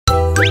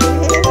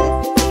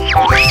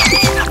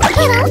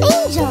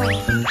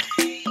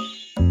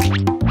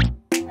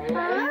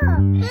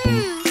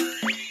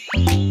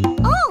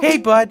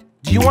Bud,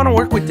 do you want to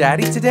work with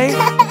Daddy today? Yay!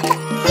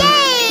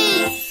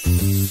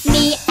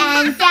 Me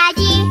and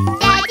Daddy,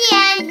 Daddy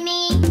and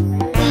me,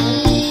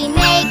 we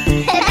make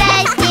the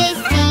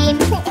bestest team.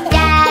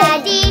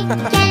 Daddy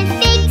can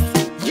fix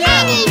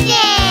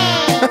anything.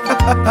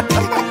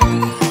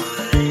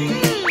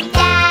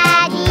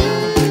 Daddy,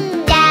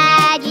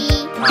 Daddy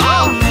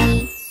and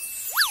me.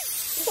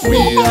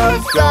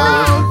 Wheels go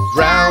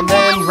round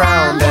and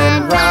round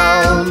and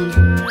round.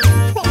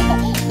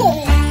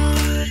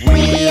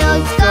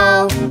 Wheels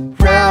go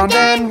round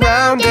and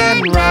round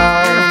and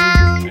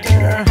round.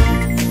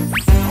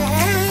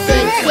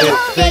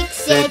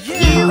 Fix it,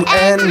 you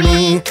and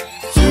me.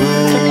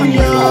 Soon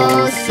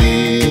you'll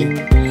see.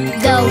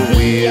 The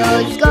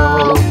wheels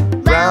go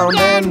round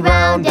and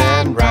round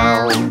and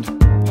round.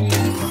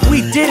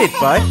 We did it,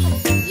 Bud.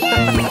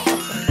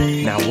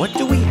 Now what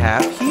do we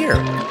have here?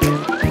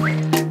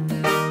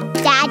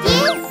 Daddy?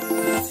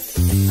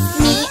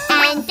 Me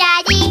and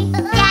Daddy,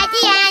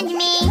 Daddy and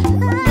me,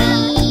 we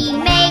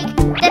make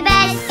the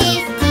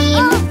bestest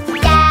team.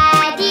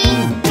 Daddy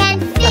can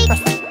fix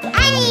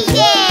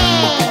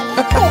anything.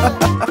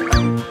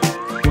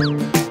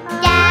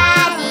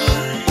 Daddy,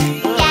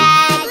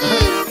 Daddy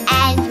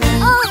and me.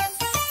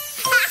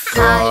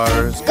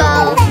 Cars go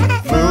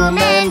vroom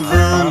and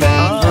vroom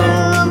and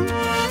vroom.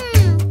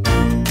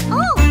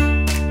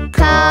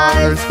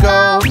 Cars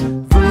go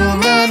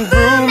vroom and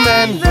vroom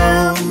and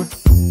vroom.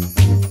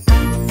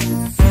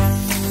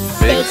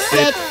 Fix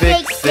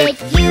it,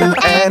 you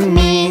and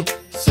me.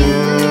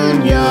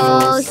 Soon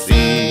you'll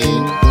see.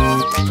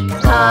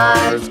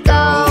 Cars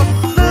go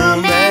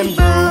vroom and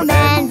vroom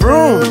and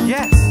vroom.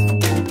 Yes.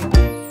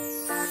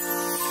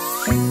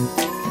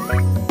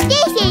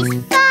 This is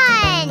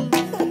fun.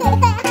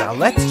 Now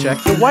let's check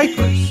the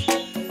wipers.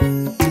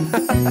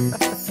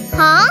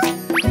 Huh?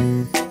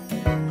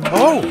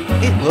 Oh,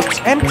 it looks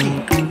empty.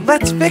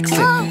 Let's fix it.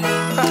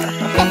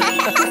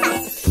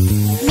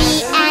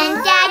 Me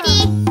and Daddy,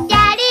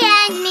 Daddy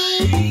and me,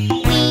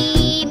 we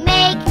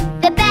make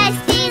the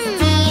bestest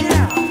team.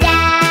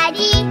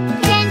 Daddy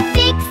can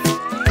fix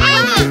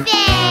anything.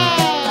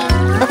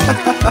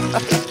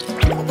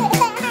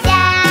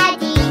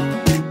 Daddy,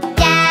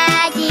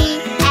 Daddy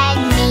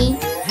and me.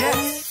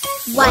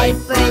 Yes.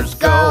 Wipers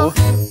go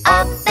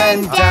up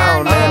and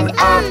down and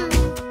up.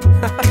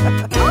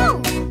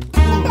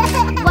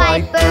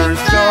 Wipers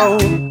Go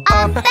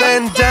up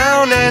and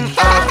down and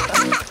up.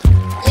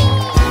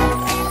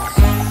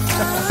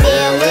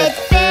 Fill it,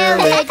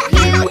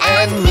 you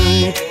and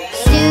me.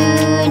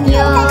 Soon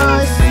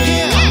you'll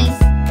see.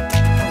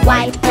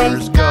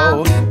 Wipers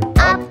go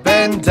up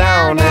and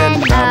down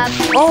and up.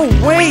 Oh,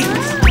 wait!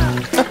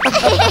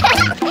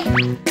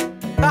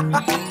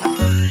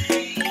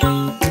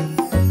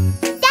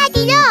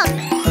 Daddy, look!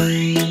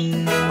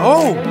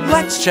 Oh,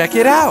 let's check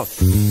it out.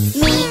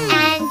 Me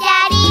and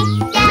Daddy,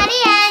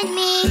 Daddy and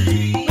me,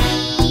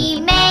 we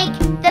make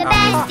the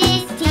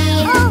bestest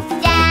team.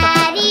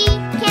 Daddy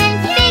can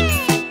fix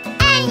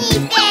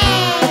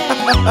anything.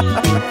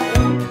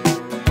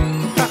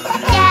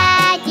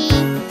 Daddy,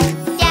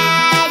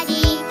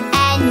 Daddy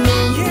and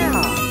me.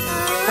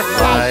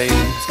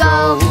 Lights Go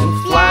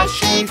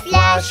flashy,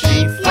 flashy,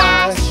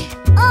 flash.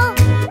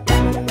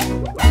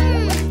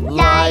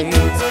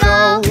 Lights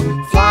go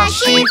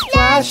flashy,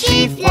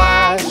 flashy,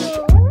 flash.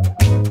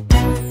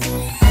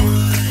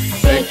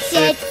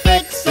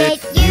 Fix it,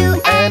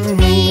 you and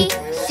me.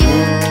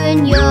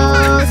 Soon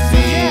you'll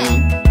see.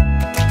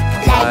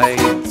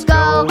 Lights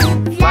go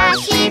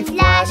flashy,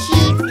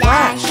 flashy,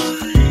 flash.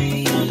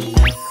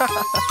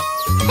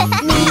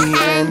 Me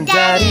and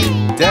Daddy,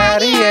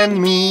 Daddy and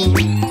me.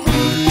 we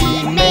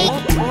make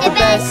the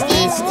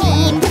bestest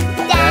team.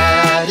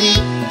 Daddy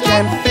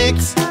Can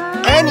fix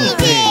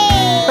anything.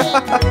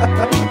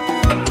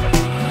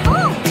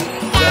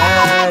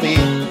 Daddy,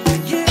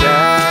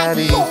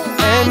 Daddy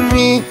and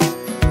me.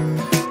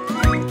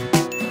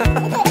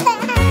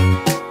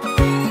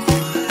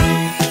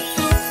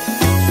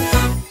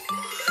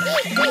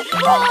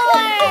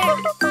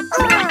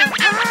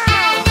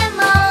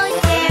 Animals,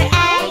 we're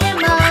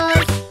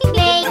animals.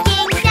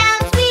 Making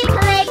sounds, we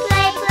play,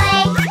 play,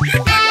 play.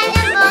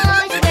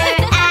 Animals,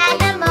 we're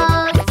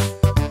animals.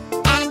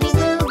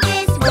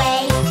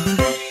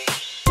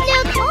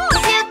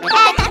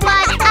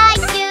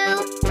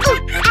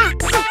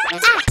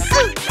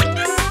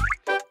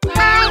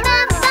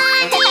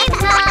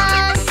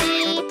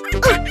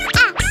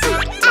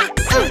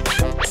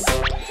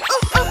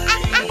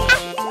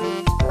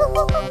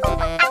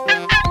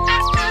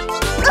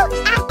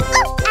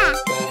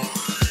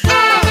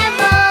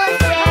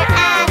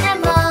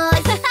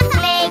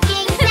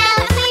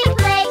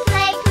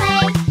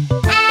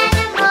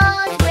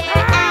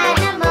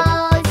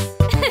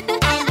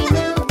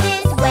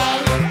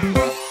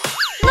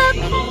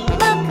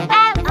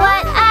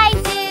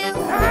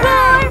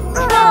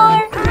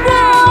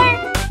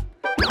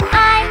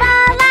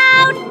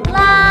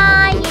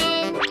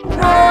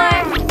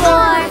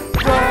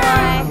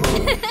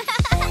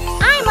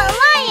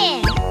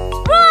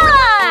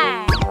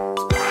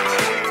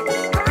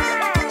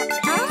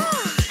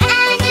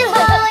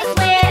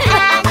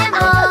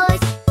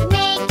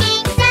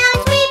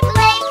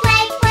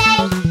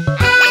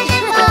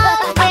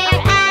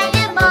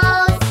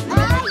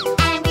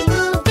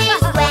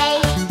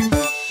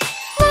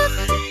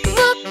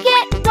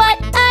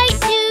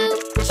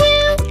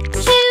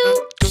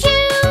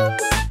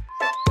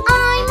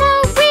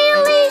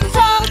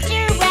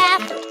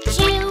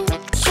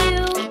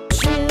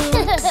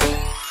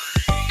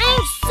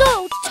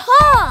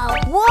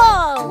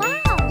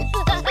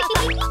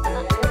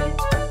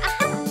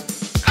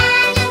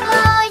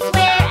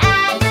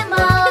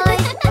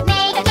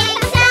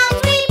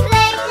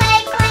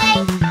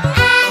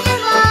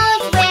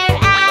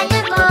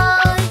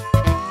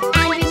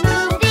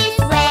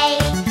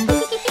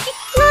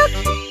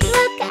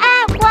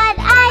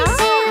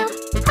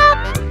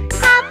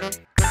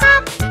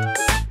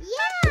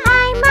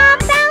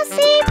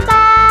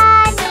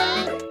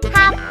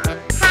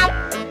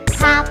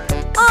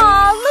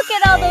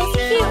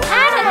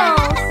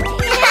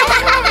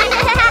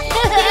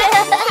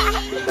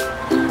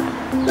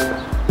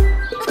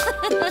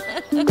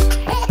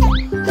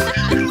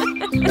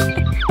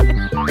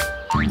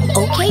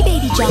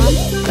 John.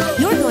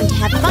 You're going to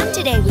have fun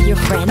today with your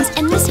friends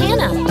and Miss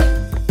Hannah.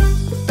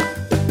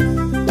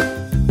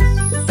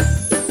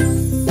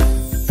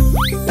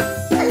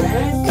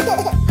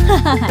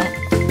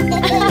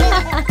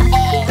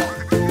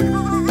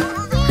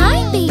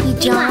 Hi, Baby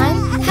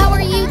John. How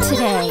are you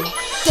today?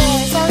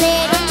 There's a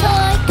little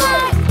toy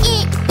car,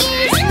 it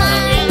is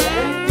mine.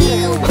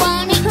 You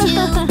want it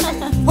too,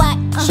 what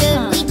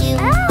should we do?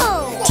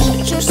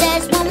 Teacher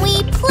says when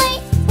we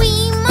play, we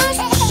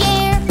must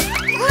share.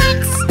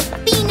 Let's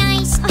be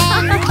nice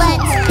and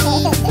let's be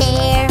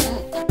fair.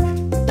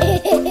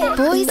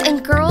 Boys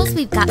and girls,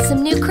 we've got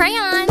some new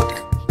crayons.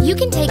 You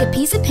can take a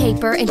piece of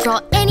paper and draw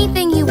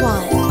anything you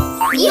want.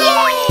 Yay!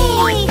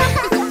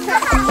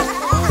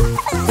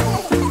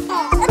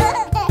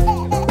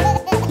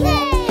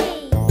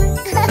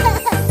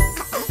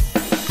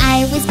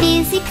 I was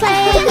busy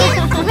playing,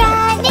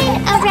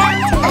 running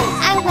around.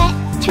 I went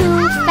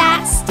too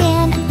fast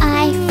and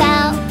I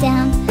fell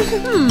down.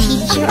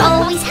 Teacher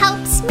always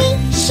helps me,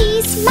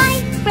 she's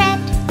my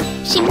friend.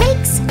 She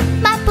makes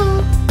my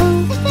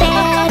boo-boo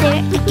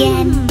better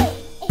again.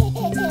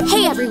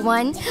 Hey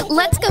everyone,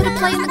 let's go to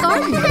play in the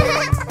garden.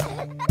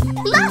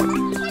 Look,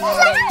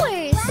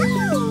 flowers!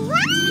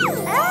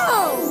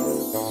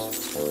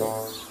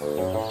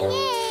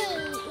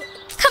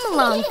 Come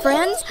along,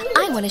 friends.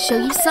 I want to show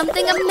you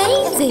something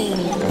amazing.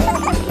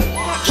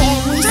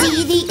 Can we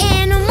see the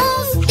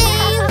animals?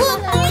 They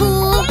look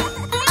cool.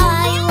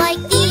 I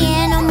like the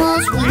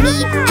animals we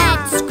meet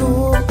at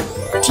school.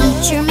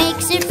 Teacher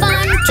makes it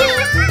fun to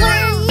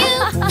learn new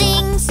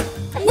things.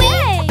 We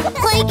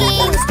play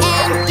games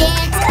and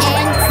dance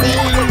and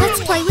sing. Let's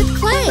play with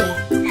clay.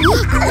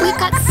 Look, we've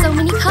got so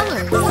many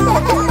colors.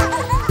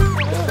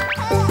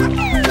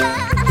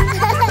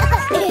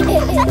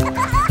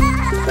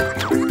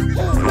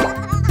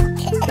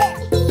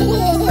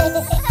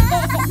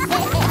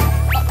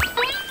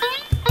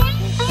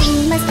 We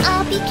must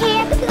all be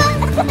careful when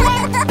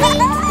we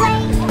play.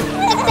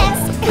 The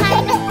best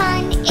kind of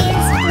fun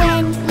is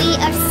when we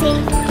are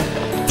safe.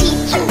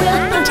 Teacher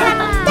will protect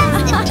us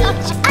and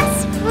teach us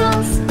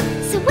rules.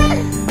 So when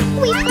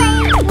we play,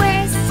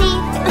 we're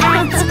safe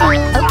at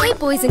school. Okay,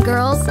 boys and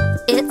girls,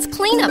 it's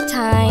cleanup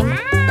time.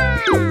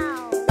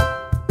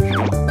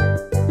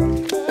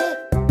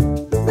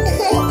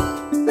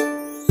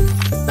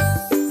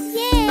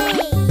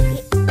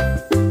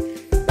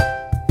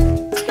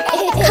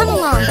 Come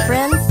along,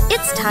 friends.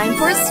 It's time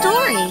for a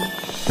story.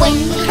 When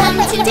we come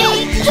to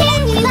daycare,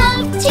 we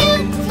love to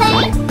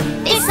play.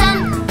 There's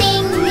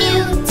something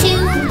new to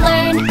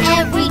learn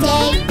every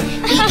day.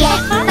 We get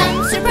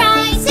fun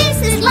surprises,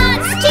 there's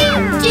lots to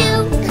do.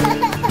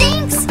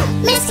 Thanks,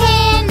 Miss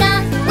Hannah,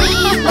 we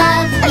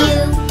love you.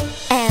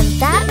 And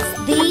that's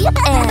the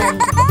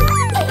end.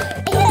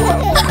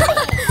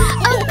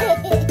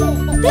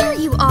 Oh, there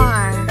you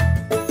are.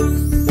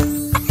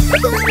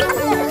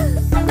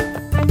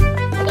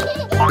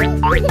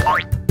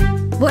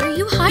 What are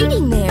you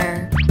hiding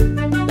there?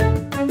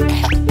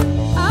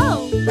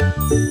 Oh.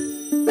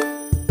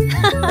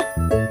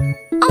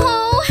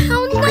 Oh,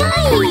 how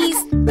nice!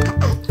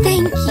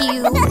 Thank you.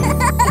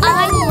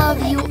 I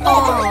love you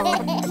all.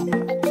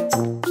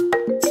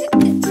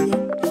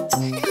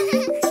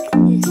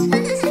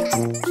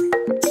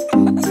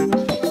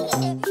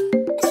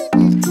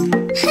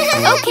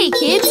 Okay,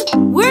 kids,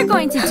 we're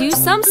going to do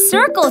some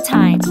circle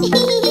time.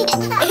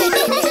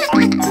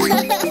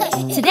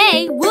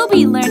 Today, we'll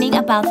be learning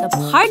about the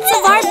parts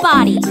of our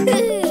body.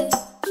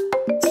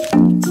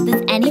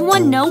 Does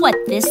anyone know what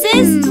this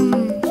is?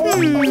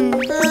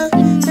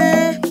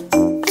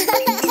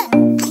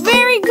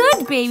 Very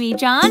good, Baby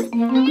John.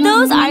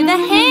 Those are the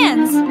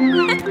hands.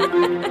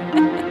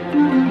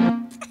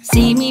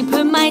 See me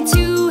put my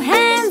two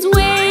hands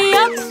way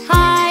up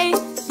high.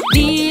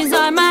 These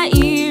are my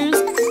ears,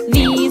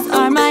 these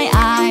are my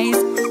eyes.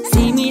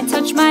 See me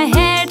touch my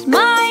head,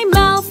 my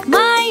mouth,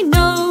 my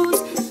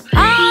nose.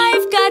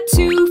 I've got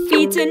 2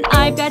 feet and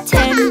I've got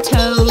 10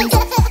 toes.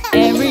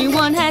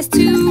 Everyone has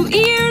 2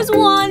 ears,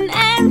 1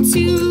 and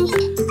 2.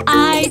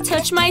 I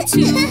touch my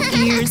 2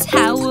 ears,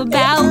 how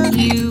about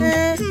you?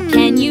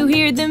 Can you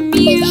hear the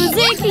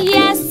music?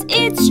 Yes,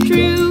 it's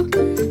true.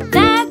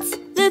 That's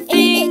the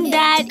thing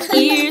that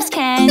ears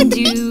can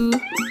do.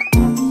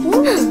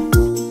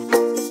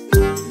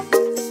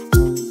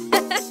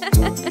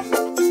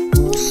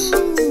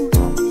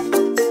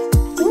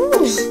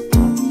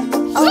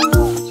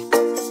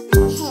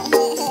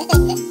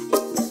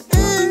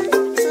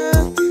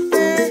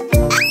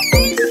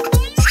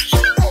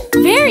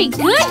 Very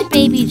good,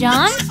 Baby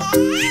John.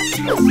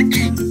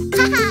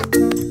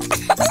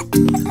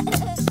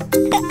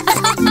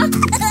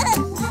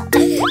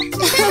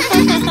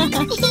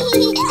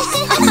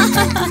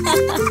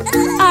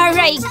 All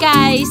right,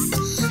 guys.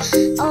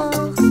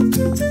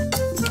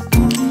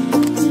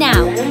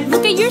 Now,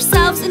 look at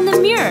yourselves in the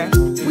mirror.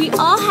 We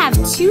all have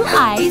 2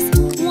 eyes,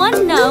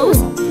 1 nose,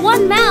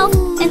 1 mouth,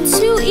 and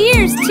 2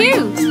 ears,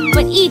 too.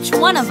 But each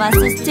one of us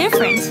is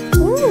different.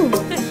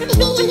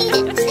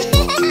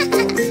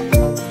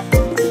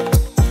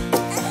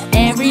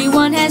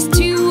 Everyone has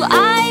 2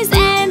 eyes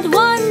and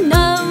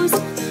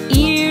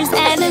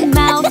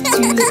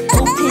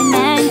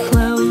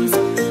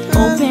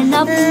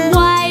up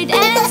wide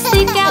and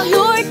stick out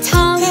your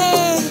tongue.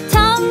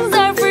 Tongues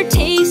are for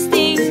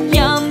tasting.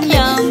 Yum,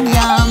 yum,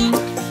 yum.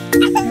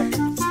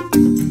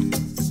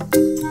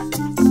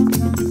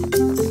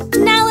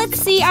 Now let's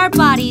see our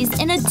bodies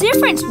in a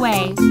different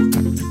way.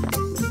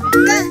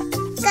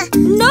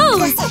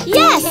 Nose!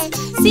 Yes!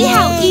 See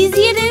how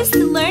easy it is to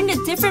learn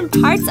the different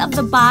parts of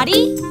the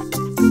body?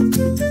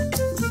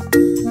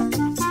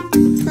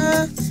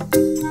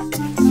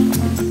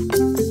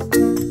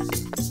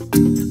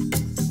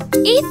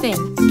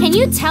 Ethan, can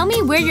you tell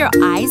me where your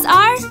eyes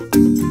are?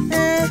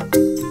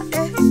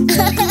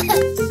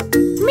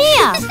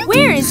 Mia,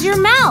 where is your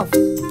mouth?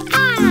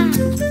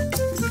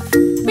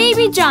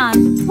 Baby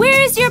John,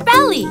 where is your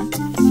belly?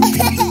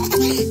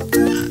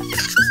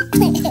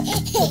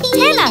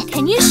 Hannah,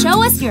 can you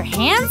show us your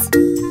hands?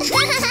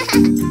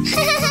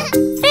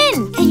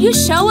 Finn, can you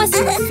show us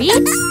your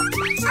feet?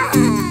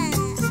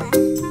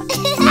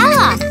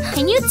 Ella,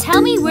 can you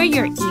tell me where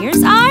your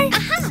ears are?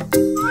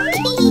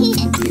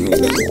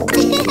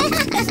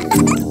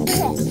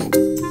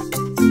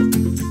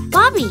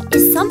 Bobby,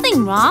 is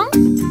something wrong?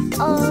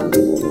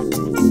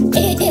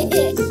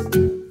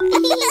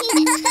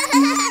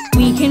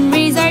 We can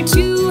raise our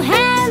two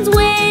hands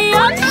way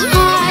up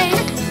high.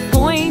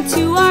 Point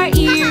to our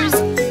ears,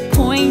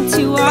 point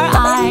to our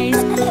eyes.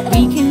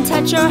 We can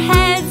touch our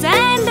heads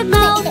and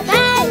mouth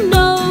and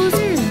nose.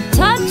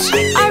 Touch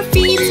our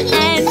feet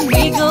and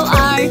wiggle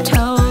our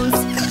toes.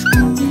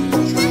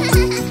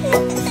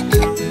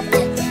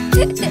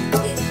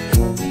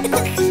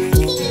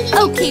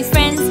 Okay,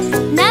 friends,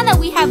 now that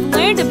we have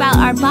learned about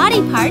our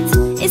body parts,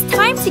 it's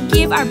time to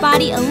give our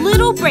body a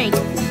little break.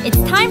 It's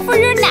time for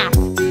your nap.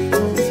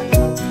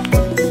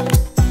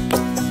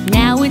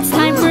 Now it's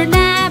time for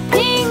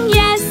napping,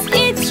 yes,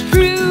 it's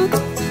true.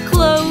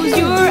 Close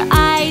your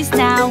eyes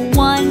now,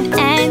 1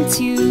 and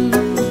 2.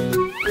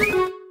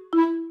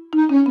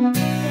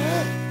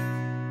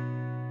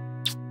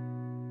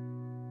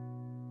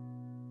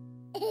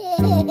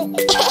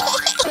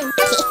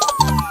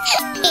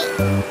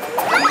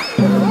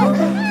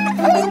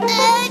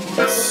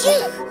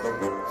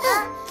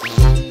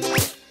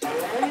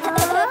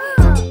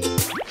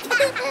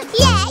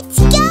 Let's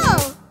go!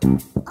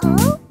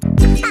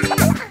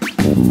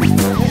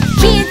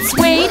 Kids,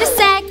 wait a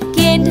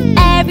second.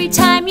 Every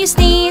time you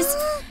sneeze,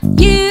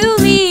 you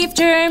leave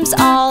germs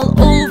all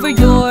over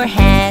your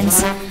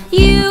hands.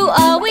 You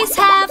always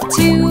have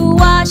to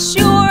wash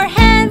your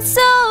hands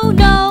so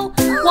no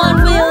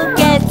one will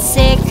get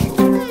sick.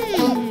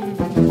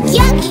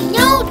 Yucky,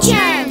 no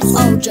germs!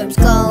 All germs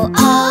go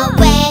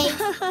away.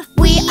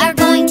 We are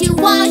going to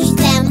wash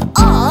them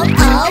all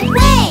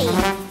away.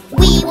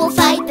 We will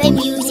fight them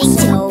using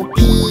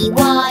soapy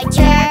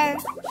water.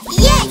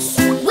 Yes,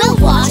 we'll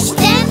wash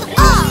them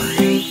off.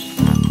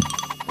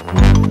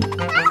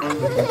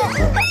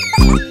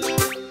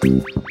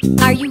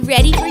 Are you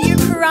ready for your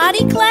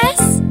karate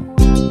class?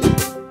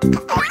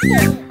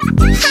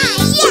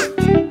 Hi-ya!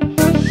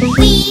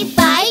 We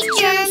fight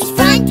germs,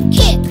 front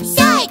kick,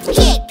 side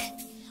kick.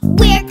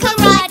 We're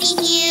karate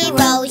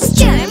heroes,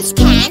 germs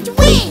can't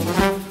win.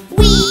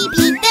 We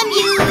beat them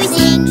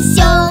using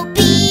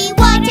soapy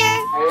water.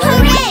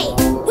 Hooray!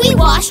 We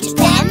washed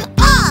them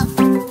off.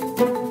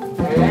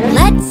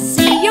 Let's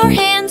see your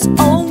hands.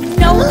 Oh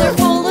no, they're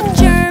full of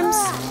germs.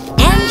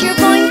 And you're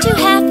going to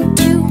have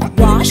to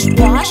wash,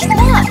 wash,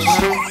 wash.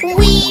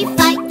 We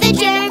fight the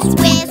germs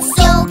with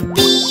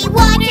soapy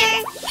water.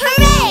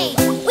 Hooray!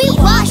 We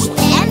washed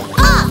them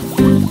off.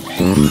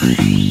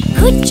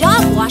 Good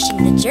job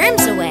washing the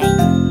germs away.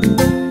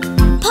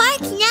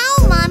 Park now,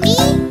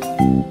 Mommy.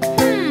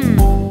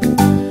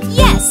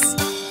 Yes.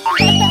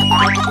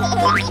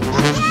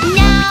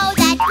 Now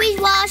that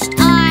we've washed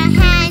our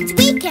hands,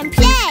 we can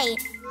play.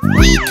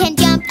 We can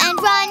jump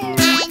and run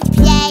and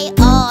play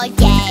all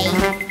day.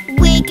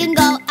 We can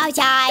go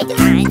outside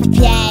and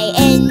play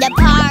in the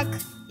park.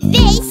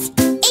 This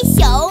is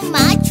so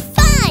much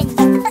fun.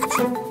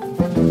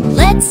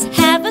 Let's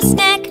have a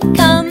snack.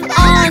 Come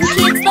on,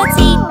 kids, let's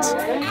eat.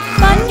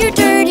 But your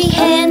dirty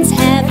hands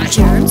have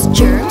germs,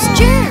 germs,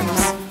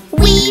 germs.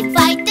 We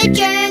fight the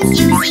germs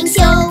using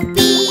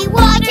soapy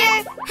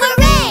water.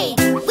 Hooray!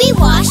 We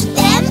washed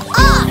them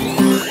off.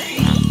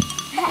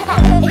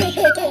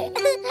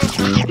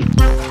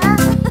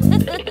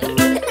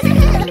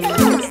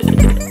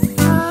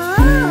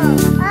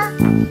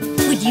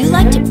 Would you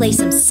like to play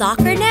some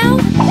soccer now?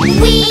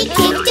 We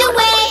kicked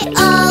away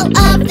all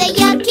of the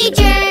yucky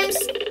germs.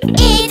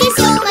 It is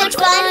so much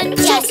fun,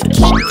 just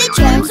kick the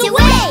germs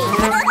away.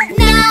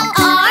 Now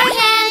our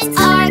hands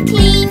are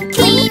clean,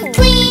 clean,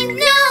 clean.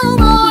 No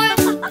more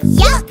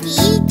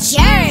yucky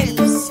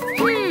germs.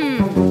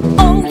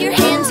 Oh, your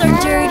hands are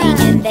dirty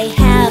and they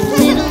have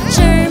little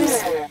germs.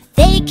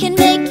 They can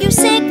make you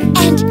sick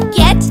and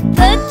get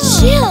the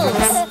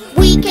chills.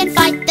 We can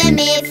fight them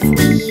if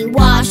we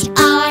wash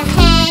our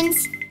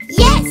hands.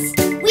 Yes,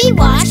 we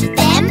washed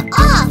them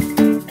off.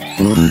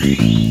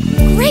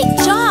 Great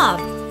job!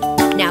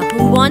 Now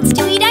who wants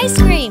to eat ice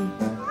cream?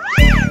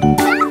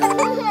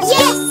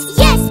 Yes,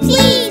 yes,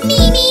 please,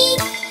 Mimi.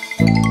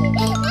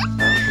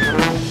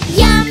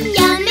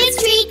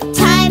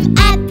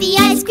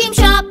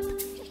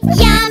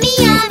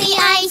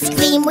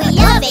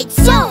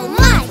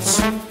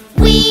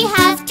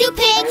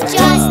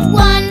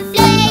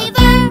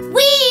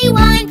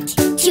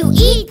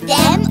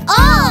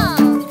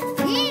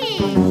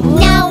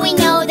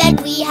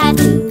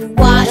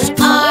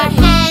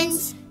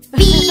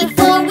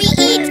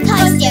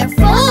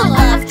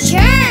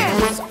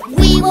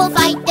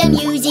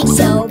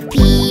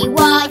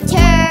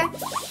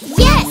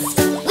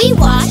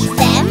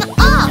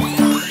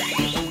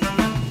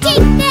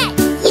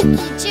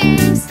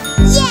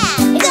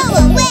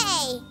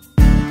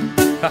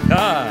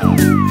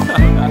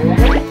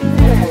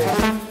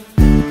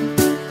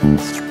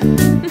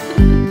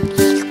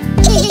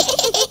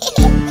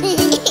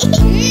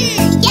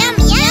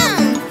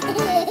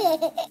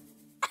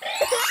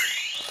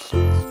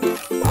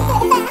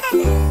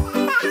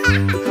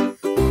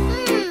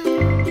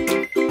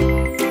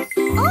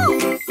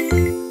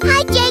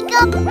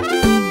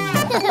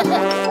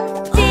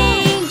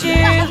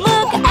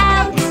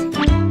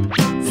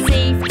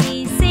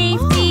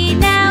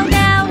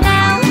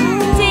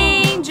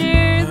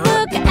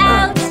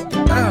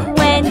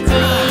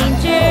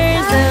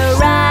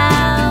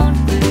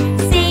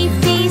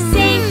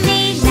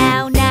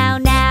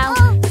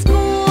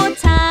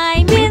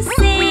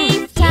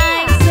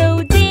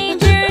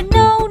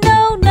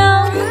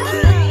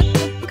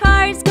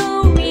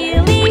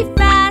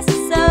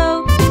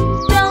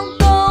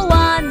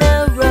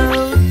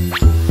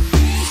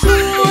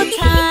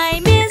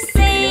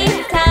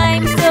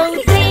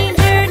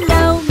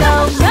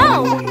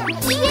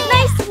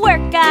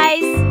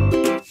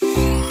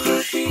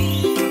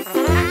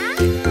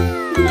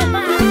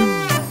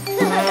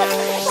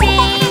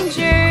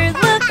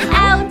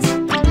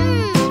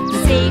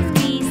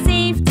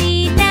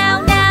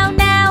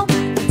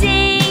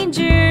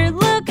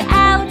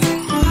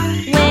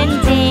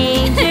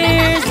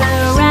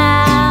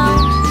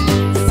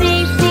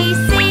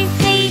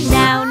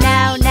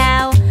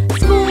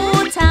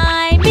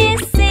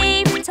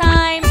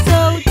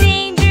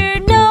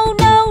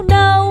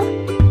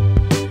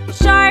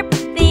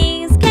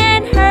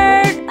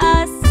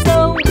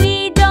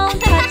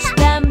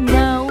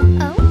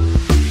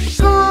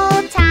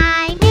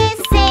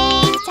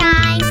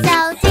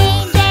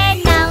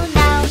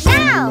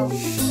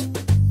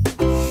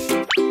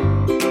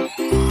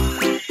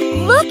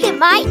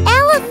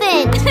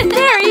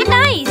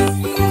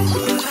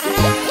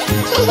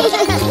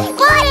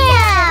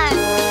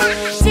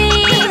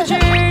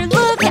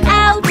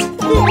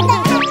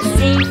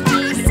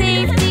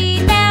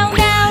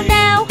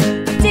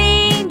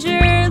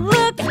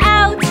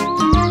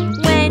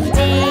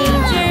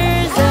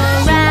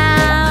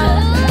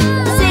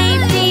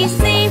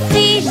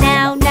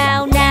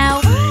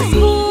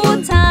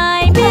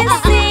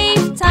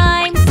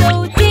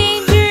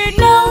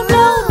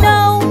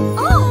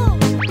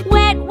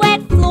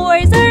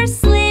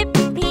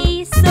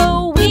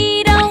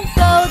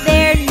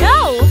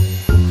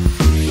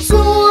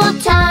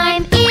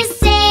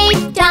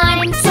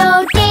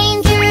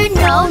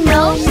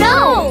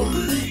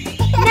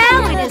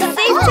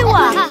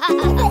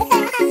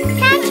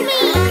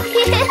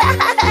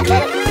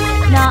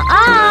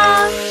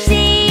 Nuh-uh.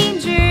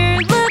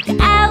 Danger, look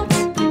out.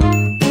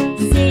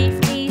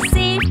 Safety,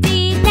 safety,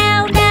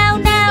 now, now,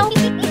 now.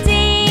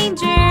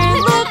 Danger,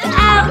 look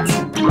out.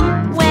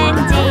 When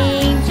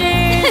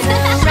danger's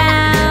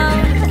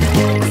around.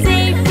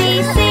 Safety,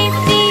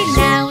 safety,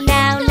 now,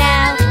 now,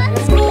 now.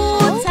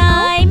 School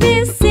time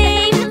is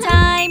safe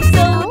time,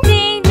 so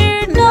danger,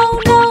 no,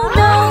 no,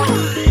 no.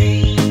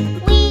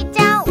 We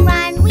don't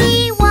run,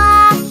 we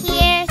walk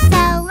here,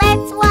 so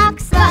let's walk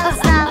slow,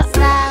 slow,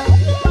 slow.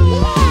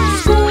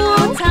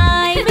 School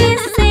time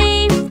is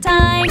safe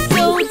time,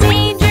 so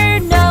danger,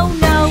 no,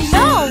 no,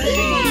 no.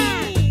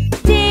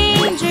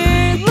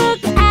 Danger,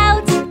 look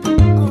out.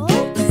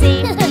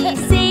 Safety,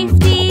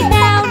 safety,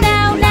 now,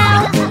 now,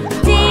 now.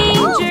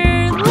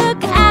 Danger,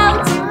 look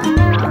out.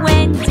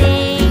 When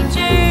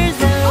danger's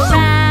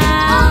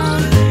around.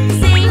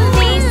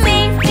 Safety,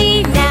 safety,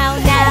 now,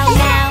 now,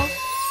 now.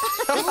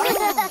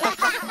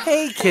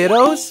 Hey,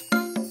 kiddos!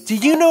 Do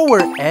you know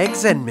where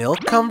eggs and milk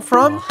come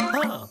from?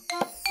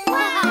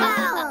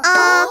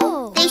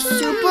 The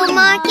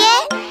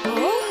supermarket?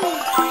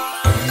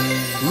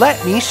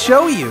 Let me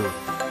show you.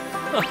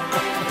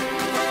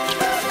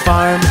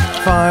 Farm,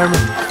 farm,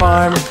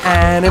 farm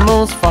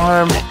animals,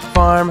 farm,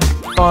 farm,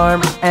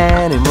 farm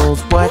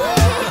animals. What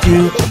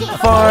do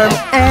farm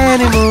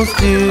animals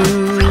do?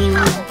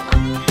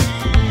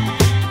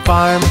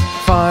 Farm,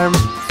 farm,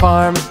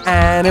 farm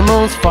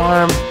animals,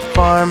 farm,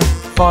 farm,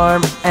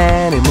 farm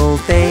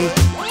animals. They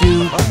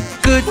do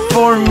good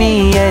for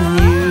me and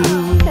you.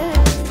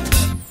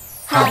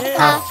 Ha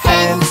ha,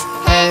 hands,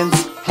 hands,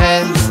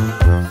 hands.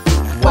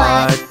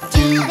 What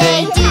do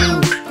they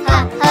do? Ha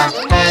ha,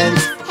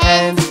 hands,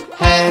 hands,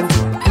 hands.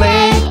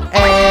 Lay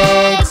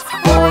eggs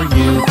for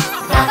you.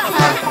 Ha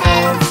ha,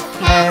 hands,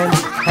 hands,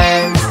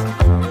 hands.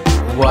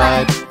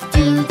 What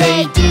do they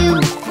do?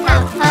 Ha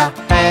ha,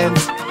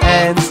 hands,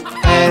 hands,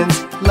 hands.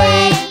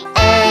 Lay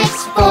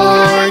eggs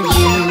for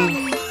you.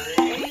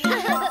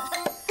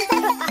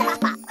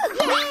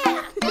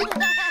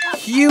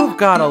 You've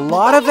got a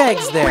lot of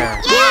eggs there.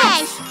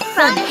 Yes,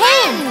 from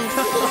hens.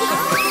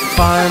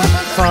 Farm,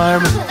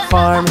 farm,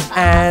 farm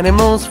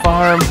animals,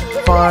 farm,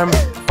 farm,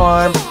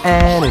 farm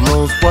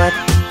animals. What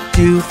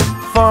do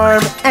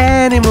farm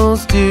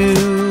animals do?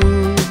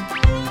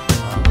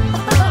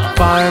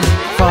 Farm,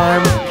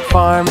 farm,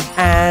 farm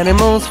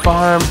animals,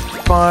 farm,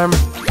 farm,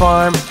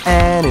 farm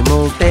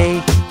animals.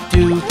 They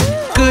do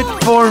good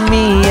for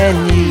me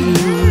and you.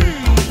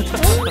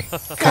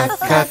 Cows,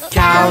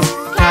 cows,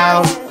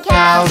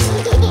 cows.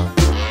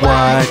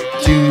 What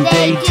do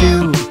they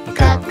do?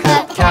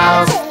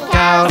 Cows,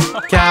 cows,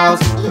 cows.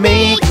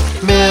 Make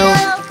milk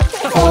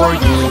for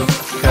you.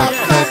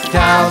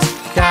 Cows,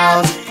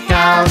 cows,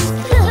 cows.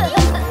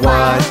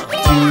 What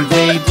do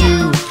they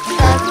do?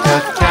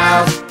 Cows,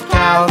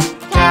 cows,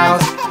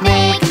 cows.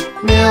 Make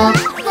milk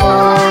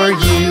for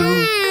you.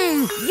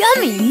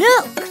 Yummy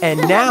milk.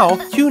 And now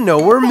you know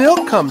where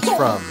milk comes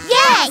from.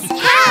 Yes,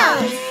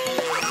 cows.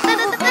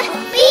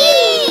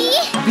 Bee.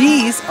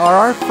 These are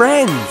our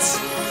friends.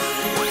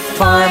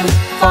 Farm,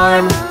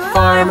 farm,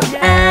 farm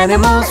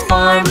animals,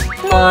 farm,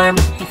 farm,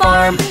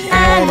 farm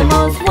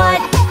animals.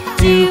 What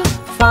do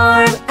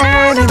farm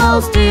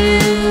animals do?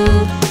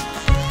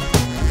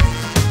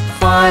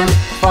 Farm,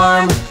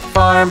 farm,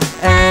 farm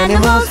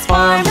animals,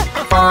 farm,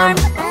 farm,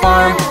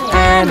 farm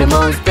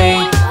animals. They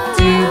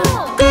do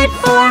good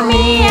for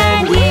me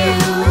and you.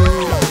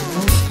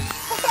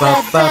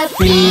 But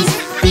bees,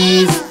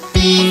 bees,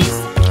 bees.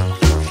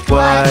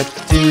 What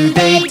do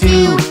they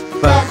do?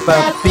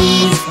 But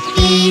bees,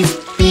 bees,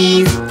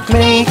 bees.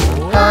 Make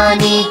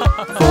honey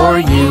for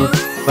you.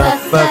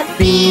 But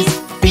bees,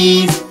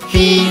 bees,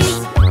 bees.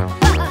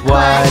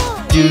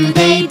 What do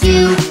they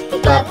do?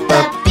 But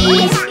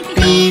bees,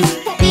 bees,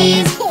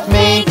 bees.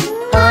 Make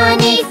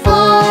honey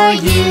for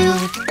you.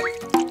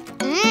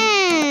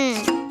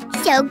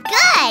 So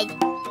good.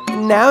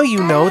 Now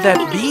you know that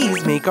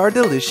bees make our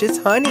delicious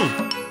honey.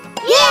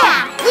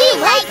 Yeah, we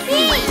like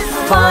bees.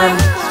 Farm,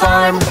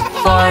 farm,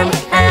 farm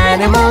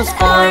animals,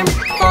 farm,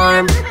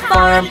 farm,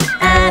 farm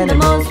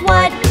animals.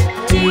 What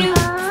do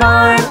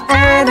farm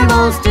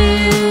animals do?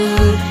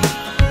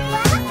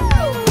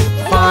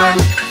 Farm,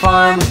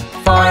 farm,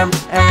 farm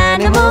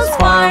animals,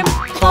 farm,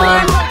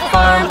 farm,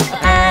 farm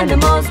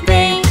animals.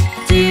 They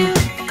do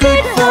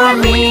good for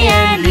me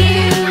and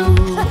you.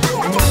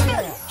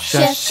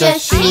 Sheep,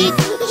 sheep,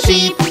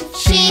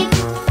 sheep.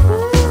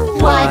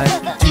 What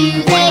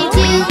do they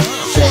do?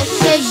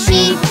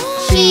 Sheep,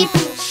 sheep,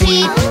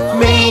 sheep.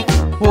 Make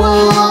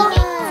wool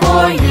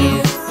for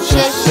you.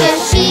 Sheep,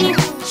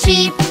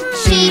 sheep,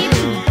 sheep.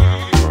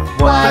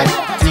 What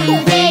do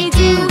they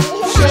do?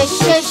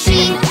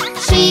 Sheep,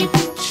 sheep,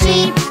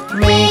 sheep.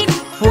 Make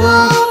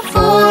wool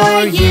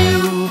for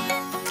you.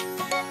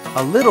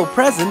 A little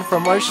present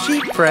from our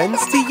sheep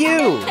friends to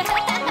you.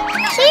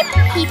 Sheep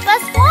keep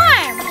us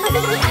warm.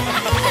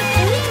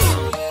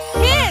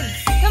 Kids,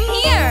 come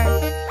here.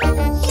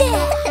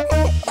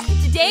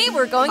 Today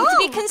we're going to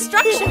be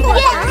construction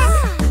workers.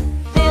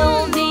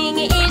 Building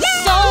is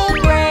so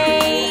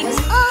great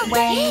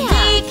when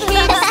we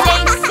keep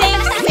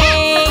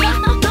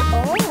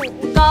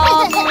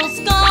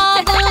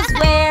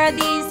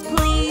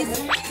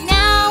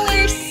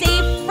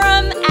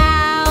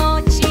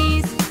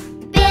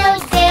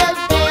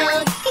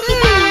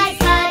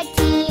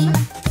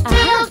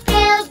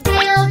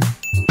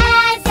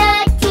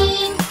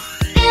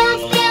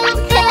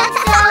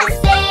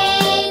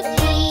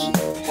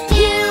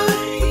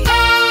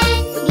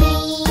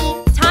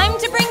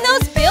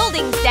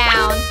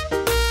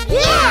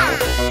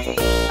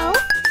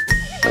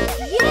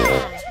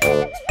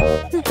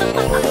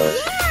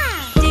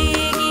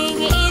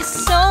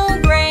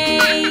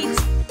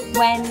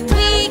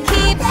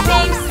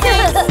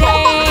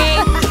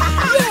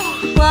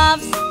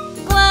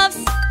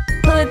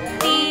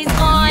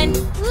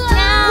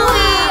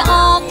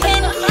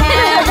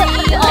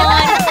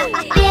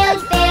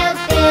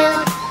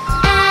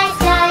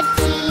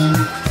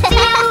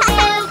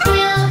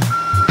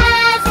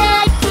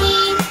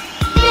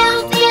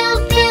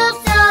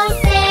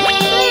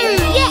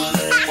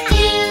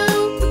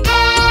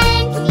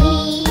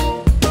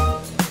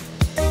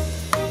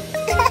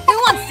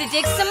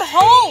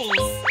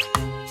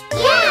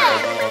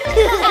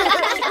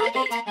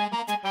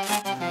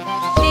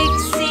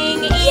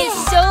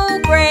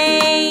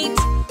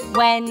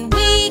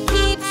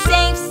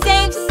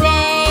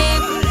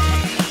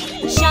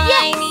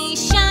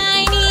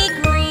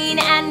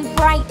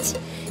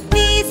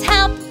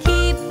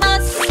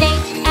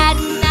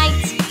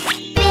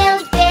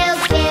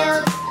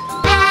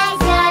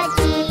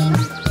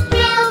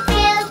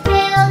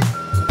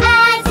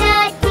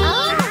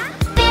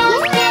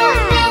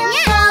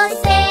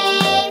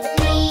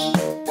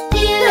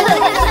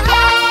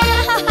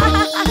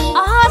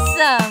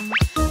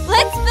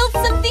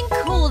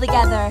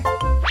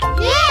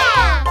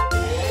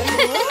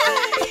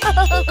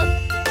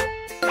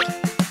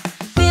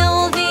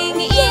Building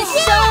is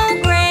so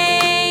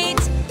great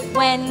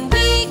when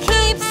we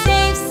keep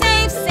safe,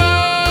 safe,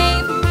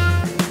 safe.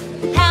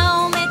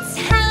 Helmets,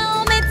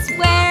 helmets,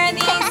 wear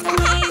these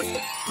please.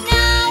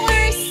 Now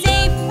we're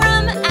safe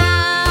from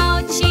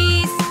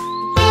ouchies.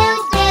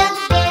 Build, build,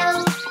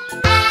 build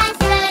as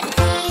a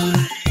team.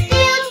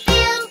 Build,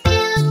 build,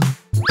 build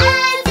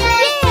as a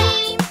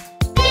team.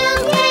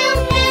 Build, build,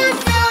 build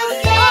so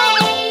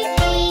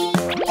safely.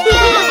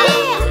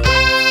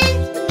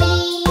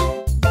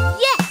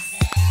 Yes!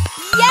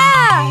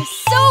 Yeah!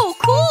 So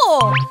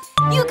cool!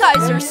 You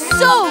guys are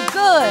so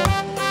good!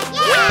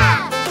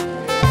 Yeah!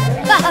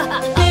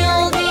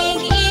 Building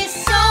is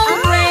so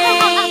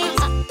great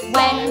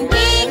when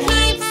we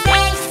keep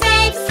safe,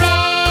 safe,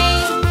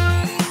 safe.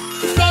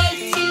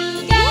 Safe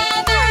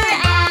together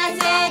as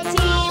a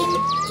team.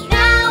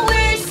 Now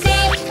we're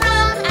safe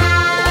from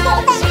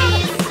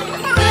ouchies.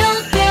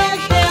 Build, build,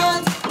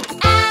 build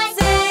as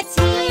a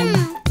team.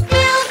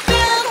 Build,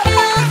 build,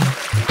 build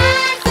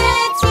as a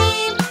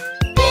team.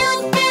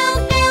 Build, build,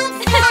 build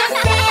so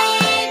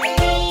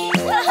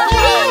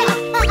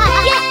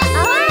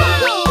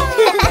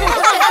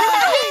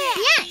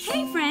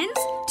Hey friends,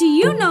 do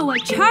you know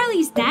what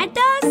Charlie's dad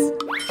does?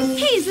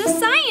 He's a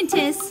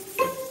scientist.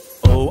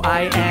 Oh,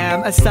 I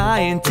am a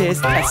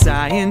scientist, a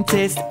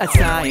scientist, a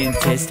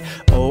scientist.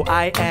 Oh,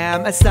 I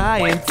am a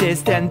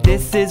scientist, and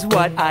this is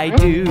what I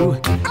do.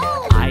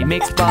 I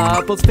mix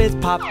bubbles, fizz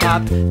pop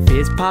pop,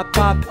 fizz pop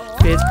pop,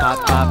 fizz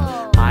pop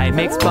pop. I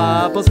mix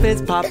bubbles,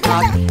 fizz pop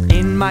pop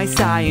in my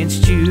science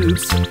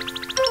tubes.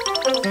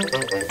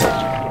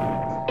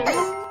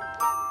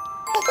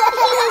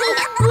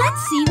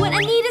 Let's see what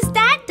Anita's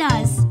dad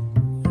does.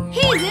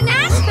 He's an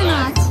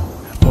astronaut.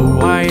 Oh,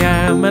 I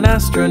am an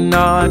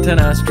astronaut, an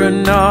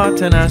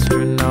astronaut, an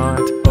astronaut.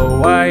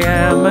 Oh, I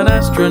am an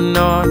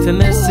astronaut, and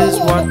this is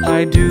what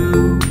I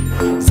do.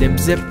 Zip,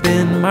 zip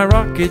in my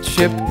rocket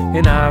ship,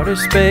 in outer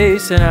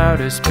space, in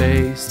outer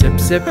space. Zip,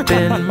 zip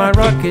in my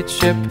rocket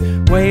ship,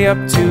 way up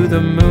to the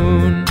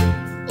moon.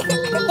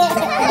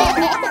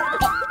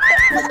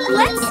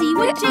 Let's see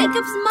what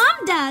Jacob's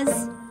mom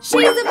does.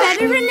 She's a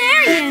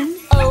veterinarian.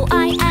 Oh,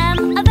 I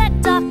am a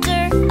vet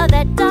doctor, a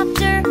vet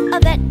doctor, a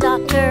vet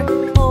doctor.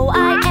 Oh,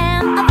 I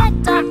am a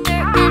vet doctor,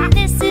 and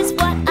this is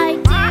what I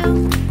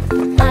do.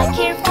 I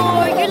care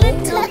for your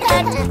little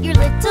pet, your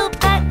little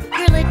pet,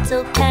 your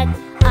little pet.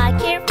 I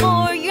care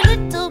for your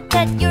little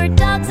pet, your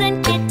dogs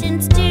and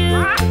kittens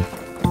too.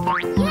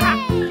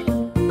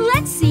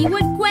 Let's see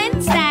what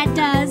Gwen's dad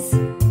does.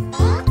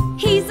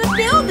 He's a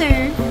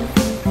builder.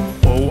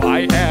 Oh,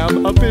 I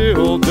am a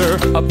builder,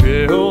 a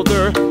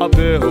builder, a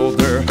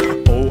builder.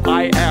 Oh,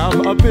 I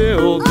am a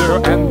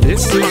builder, and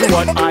this is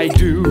what I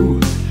do.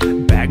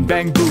 Bang,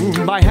 bang,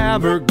 boom, my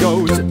hammer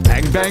goes.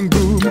 Bang, bang,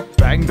 boom,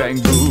 bang, bang,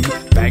 boom.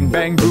 Bang,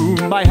 bang,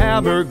 boom, my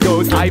hammer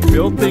goes. I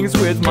build things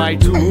with my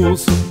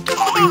tools.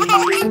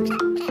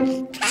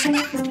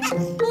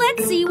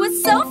 Let's see what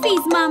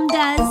Sophie's mom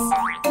does.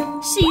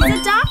 She's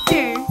a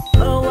doctor.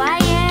 Oh, I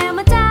am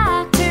a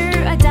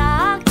doctor, a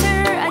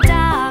doctor, a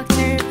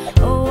doctor.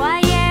 Oh, I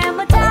am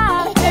a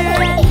doctor,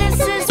 and this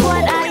is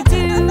what I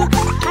do.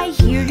 I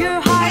hear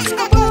your hearts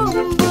go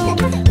boom, boom,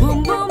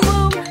 boom, boom, boom,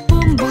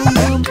 boom, boom,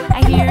 boom.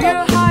 I hear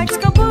your hearts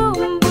go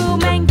boom,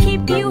 boom, and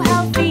keep you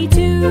healthy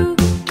too.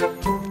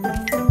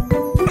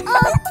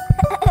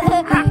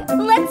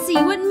 Let's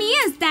see what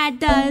Mia's dad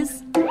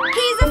does.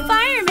 He's a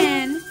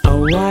fireman.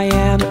 Oh, I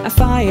am a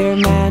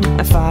fireman,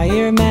 a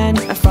fireman,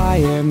 a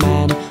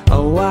fireman.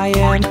 Oh, I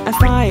am a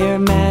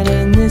fireman,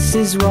 and this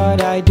is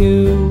what I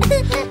do.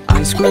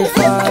 I squirt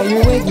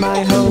fire with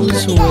my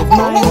hose, with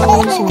my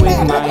hose,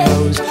 with my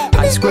hose.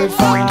 I squirt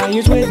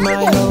fires with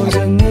my hose,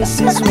 and this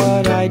is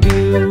what I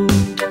do.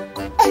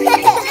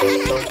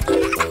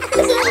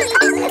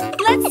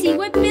 Let's see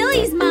what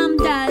Billy's mom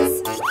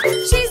does.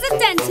 She's a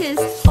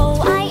dentist. Oh,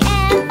 I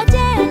am a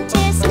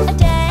dentist, a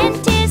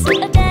dentist,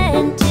 a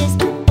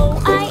dentist.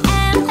 Oh, I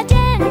am a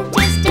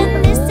dentist,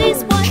 and this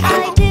is what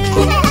I do.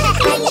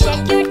 I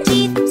check your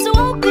teeth, so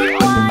open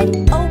wide,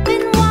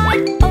 open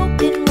wide,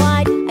 open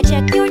wide. I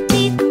check your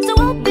teeth, so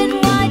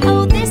open wide.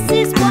 Oh, this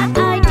is what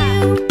I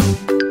do.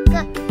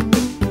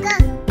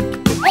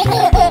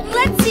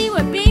 Let's see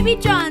what baby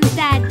John's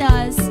dad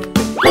does.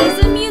 He's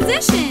a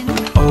musician.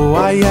 Oh,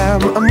 I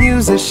am a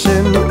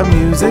musician, a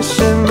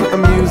musician, a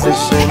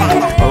musician.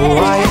 Oh,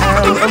 I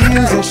am a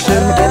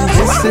musician, and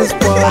this is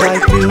what I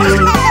do.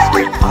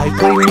 I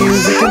play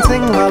music and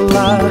sing la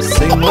la,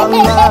 sing la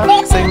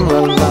la, sing la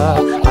la.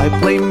 I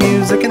play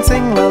music and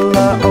sing la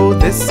la. Oh,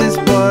 this is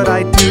what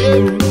I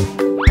do.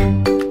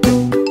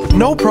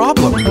 No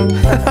problem.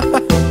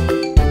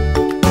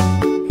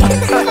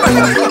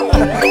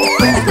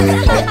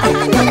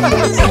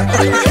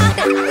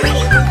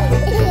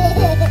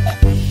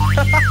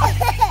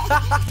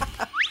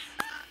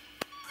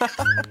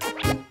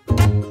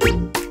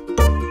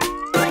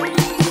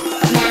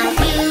 Now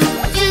you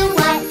do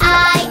what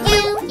I do.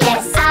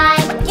 Yes, I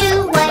do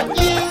what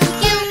you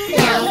do.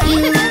 Now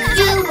you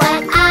do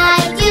what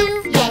I do.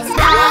 Yes,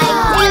 I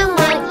do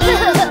what you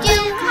do.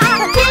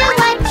 Do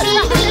what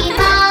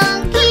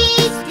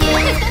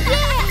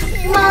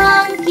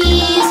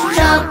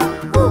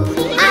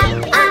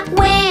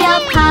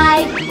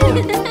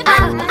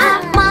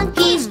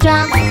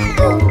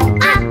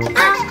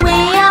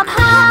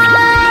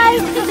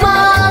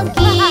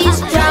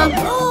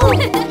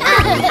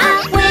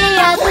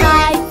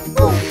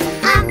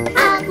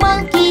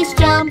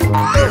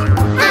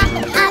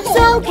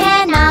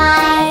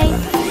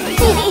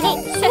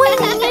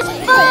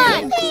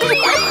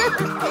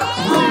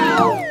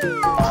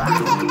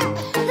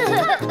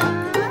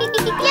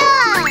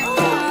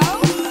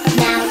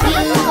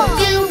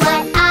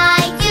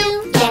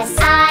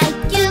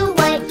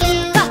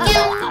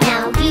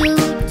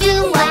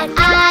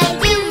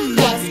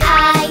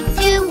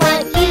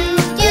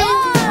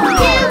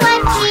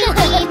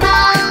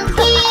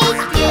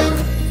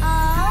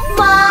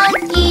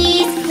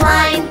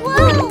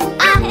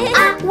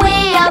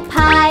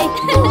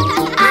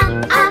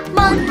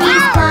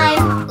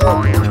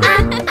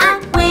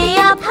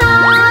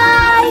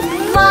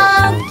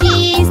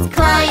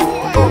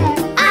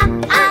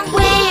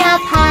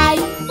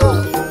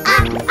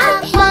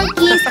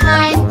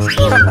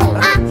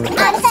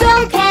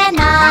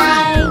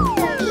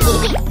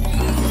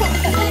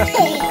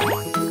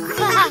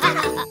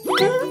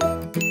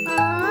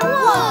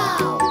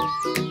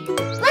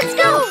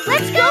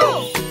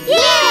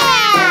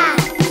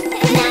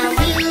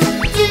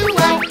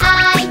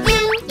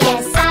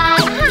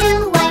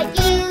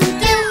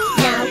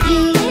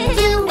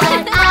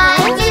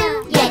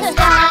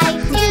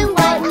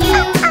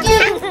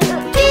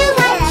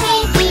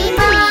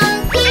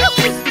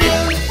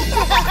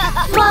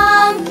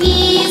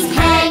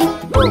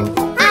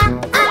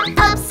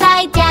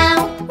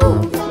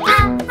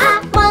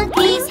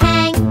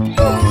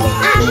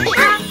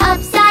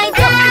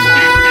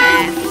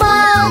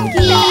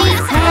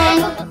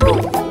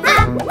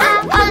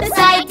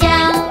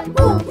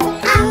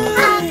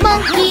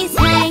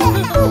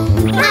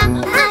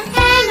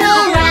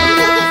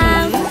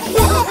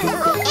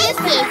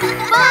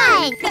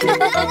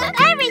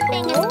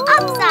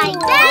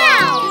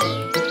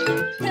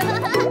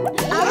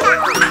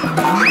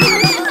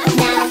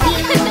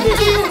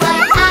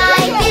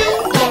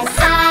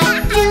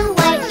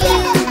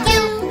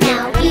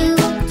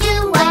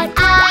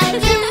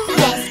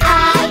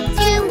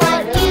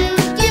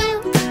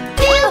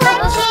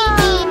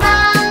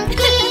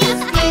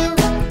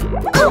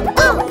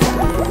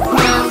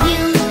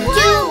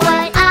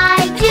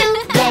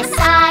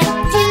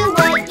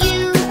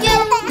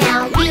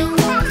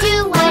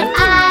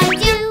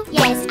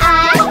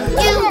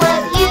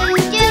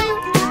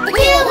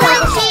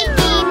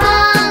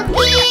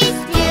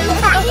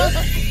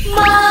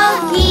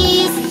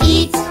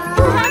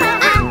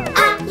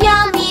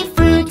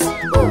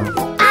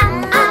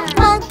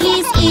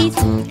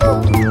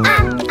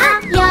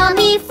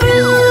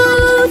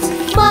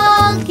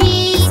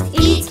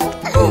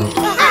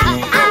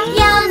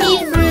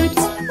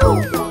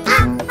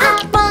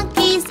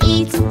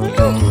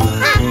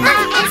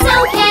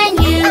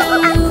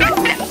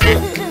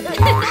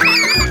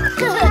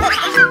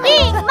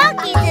Being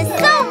monkeys is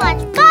so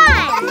much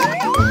fun!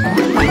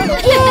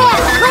 Yeah,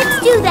 let's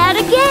do that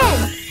again.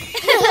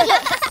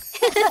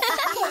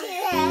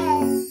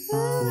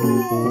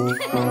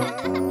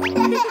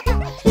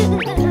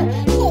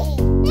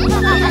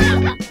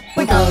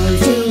 We're going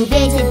to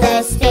visit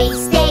the space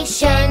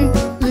station.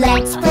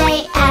 Let's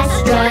play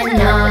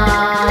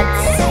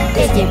astronauts.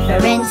 There's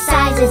different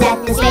sizes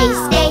at the space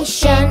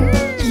station.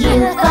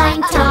 You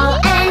find tall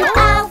and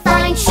I'll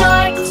find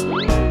short.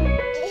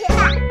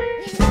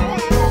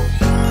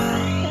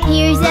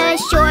 Here's a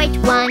short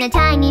one, a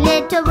tiny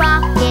little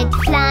rocket.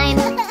 Climb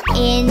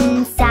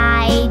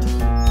inside.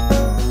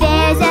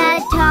 There's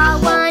a tall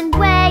one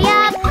way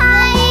up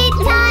high.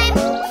 Time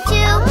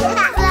to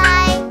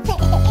fly.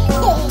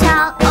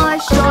 Tall or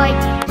short,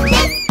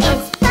 this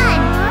is fun.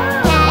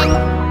 Can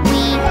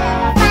we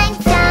find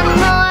some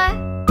more?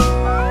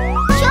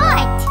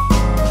 Short.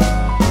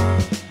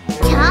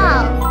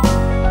 Tall.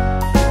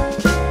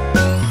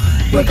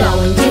 We're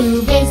going to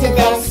visit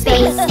the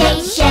space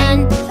station.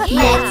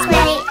 Let's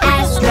play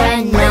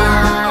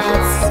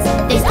astronauts.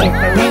 There's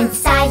different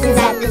sizes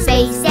at the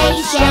space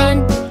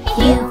station.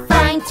 You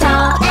find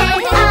tall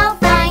and I'll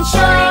find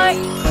short.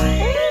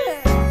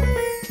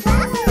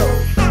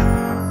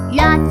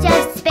 Lots of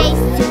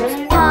space suits,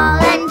 tall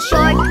and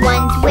short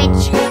ones.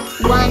 Which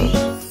one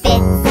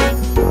fits?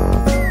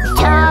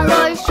 Tall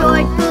or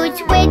short boots,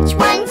 which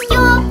one's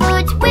your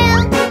boots?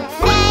 Will they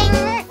fit?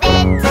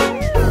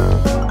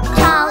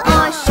 Tall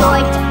or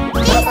short,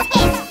 this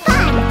is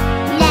fun.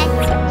 Let's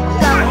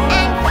go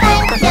and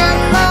find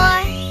some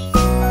more.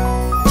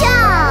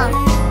 Tall.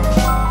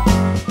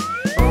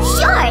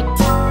 Short.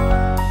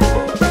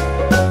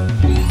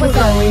 We're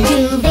going to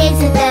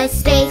visit the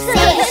space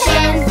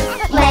station.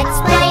 Let's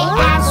play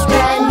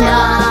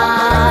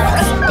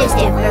astronauts. There's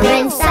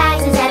different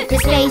sizes at the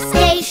space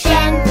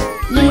station.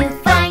 You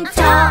find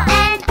tall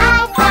and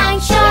I'll find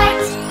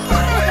short.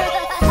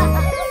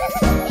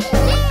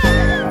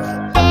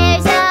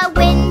 There's a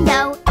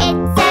window,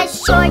 it's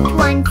a short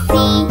one.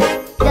 See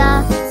the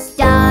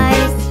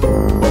stars.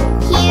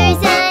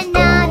 Here's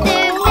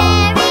another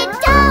very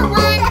tall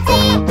one.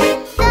 See the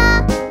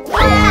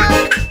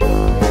ground.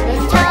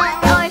 Tall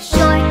or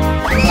short,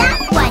 that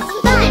was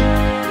fun.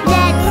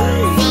 Let's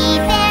see,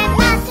 there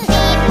must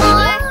be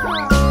more.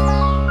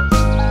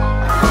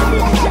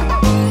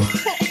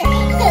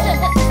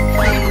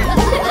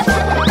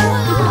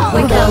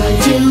 We're going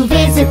to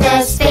visit the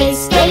space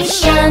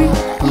station.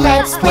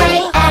 Let's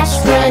play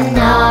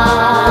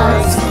astronauts.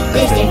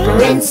 There's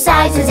different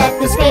sizes at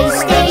the space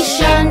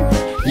station.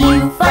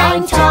 You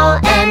find tall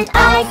and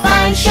I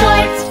find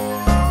short.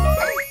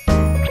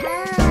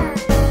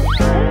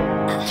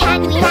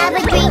 Can we have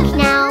a drink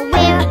now?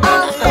 We're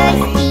all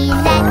thirsty.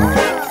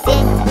 Let's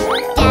sit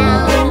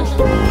down.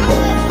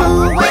 Who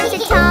wants a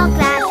tall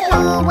glass?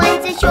 Who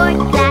wants a short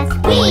glass?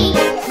 We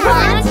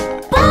want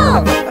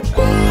both.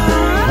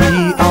 We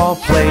all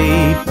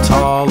played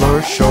tall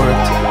or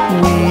short.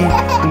 We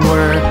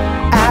were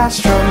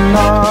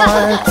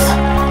astronauts.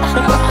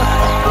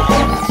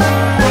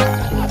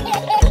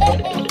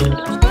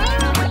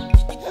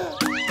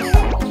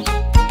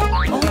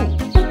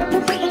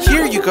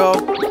 Here you go.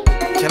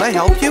 Can I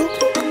help you?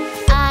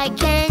 I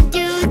can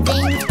do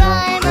things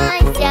by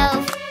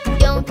myself.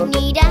 Don't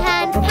need a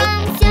hand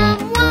from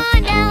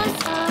someone else.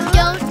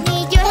 Don't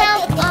need your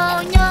help.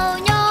 Oh no,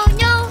 no,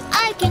 no.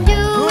 I can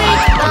do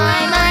it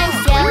by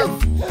myself.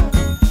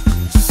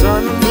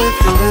 Son,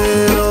 with a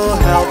little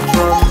help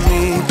from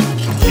me,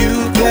 you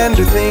can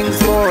do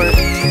things more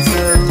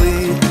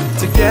easily.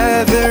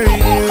 Together,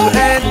 you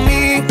and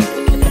me.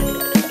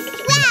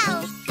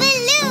 Wow,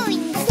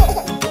 balloons!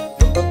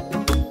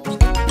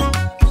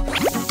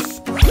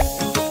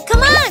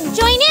 Come on,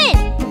 join in.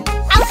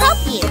 I'll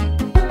help you.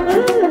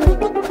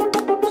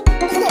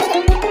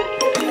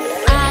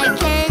 I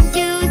can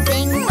do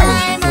things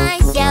by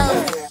myself.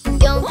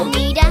 Don't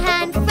need a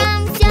hand from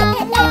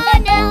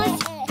someone else.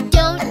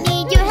 Don't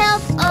need your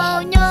help.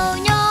 Oh no,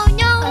 no,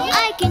 no.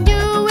 I can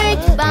do it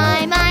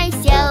by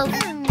myself.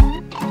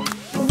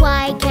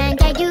 Why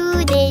can't I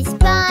do this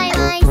by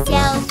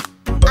myself?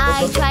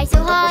 I try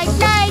so hard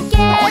like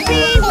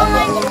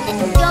everyone.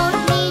 Don't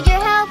need your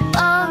help.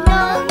 Oh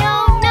no, no,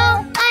 no.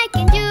 I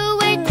can do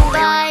it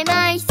by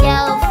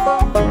myself.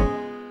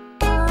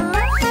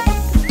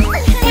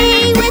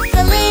 Hey, with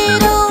a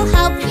little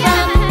help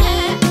from me,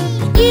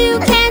 you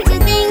can do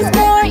things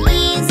more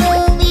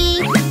easily.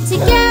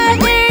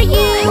 Together,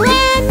 you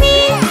and me.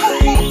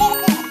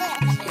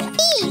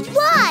 Eat,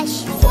 wash,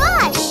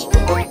 wash.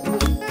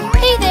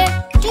 Hey there,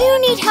 do you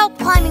need help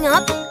climbing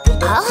up?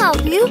 I'll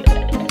help you.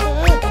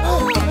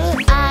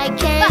 I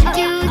can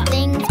do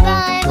things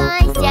by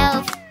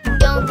myself.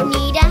 Don't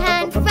need a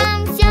hand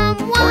from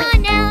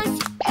someone else.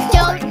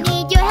 Don't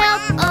need your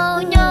help.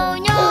 Oh no,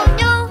 no,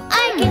 no.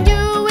 I can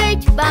do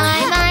it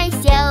by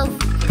myself.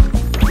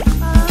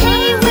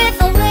 Hey,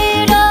 with a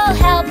little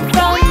help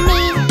from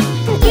me,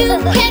 you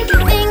can do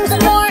things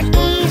more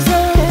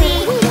easily.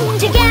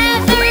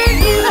 Together,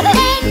 you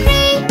and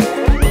me.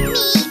 Me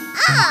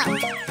up.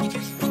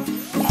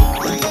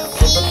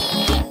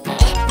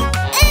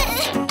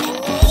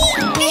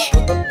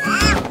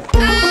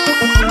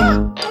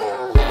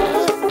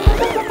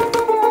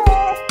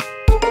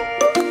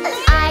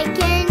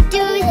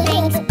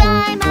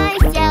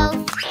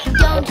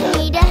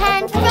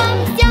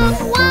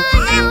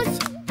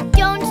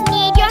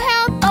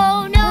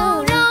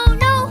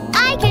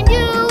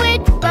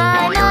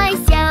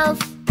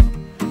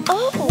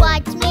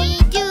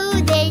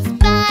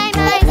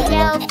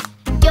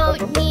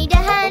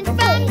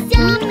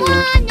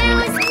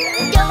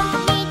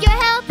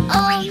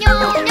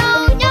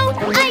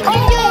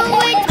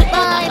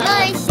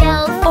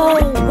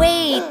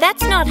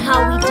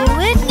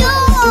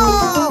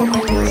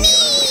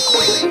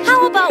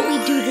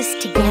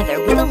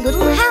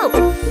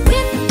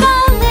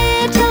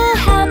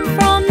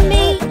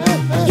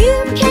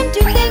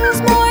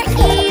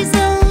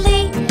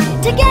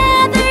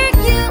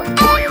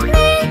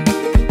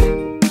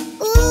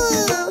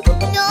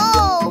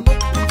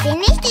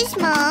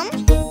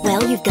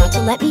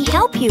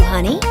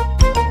 Bunny.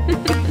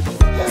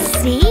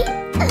 See?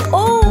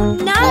 Oh,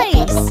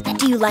 nice!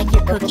 Do you like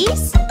your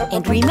cookies?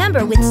 And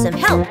remember, with some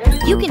help,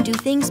 you can do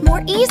things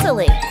more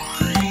easily.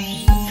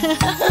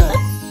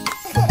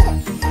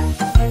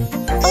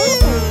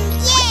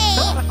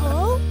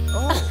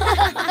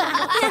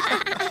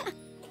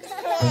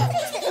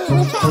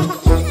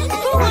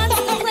 Who wants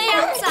to play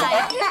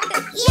outside?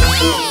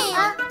 Yay!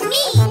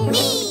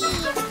 Me!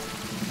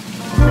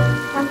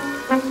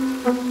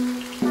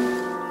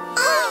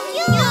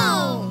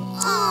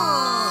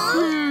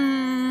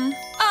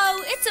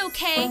 Oh, it's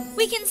okay.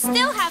 We can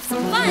still have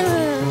some fun.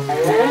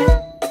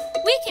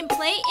 We can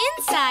play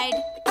inside.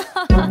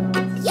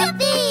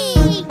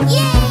 Yippee!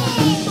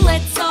 Yay!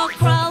 Let's all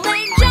crawl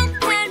and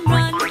jump and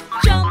run.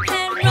 Jump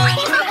and run.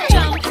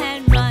 Jump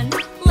and run.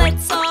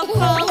 Let's all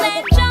crawl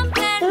and jump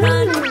and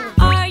run.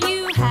 Are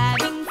you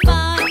having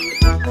fun?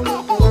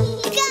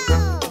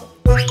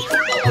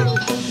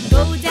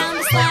 Go down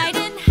the slide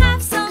and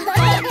have some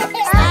fun.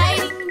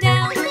 Sliding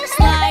down,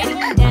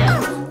 sliding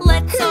down.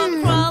 Let's all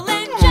crawl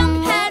and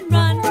jump and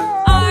run.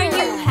 Are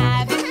you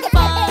having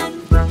fun?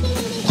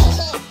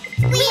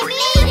 We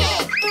made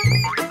it!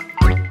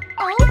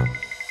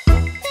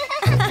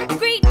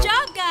 Great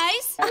job,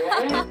 guys!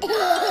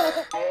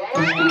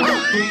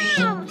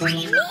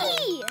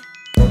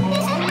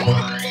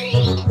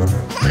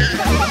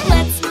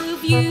 Let's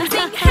move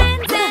using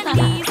hands and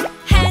knees.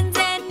 Hands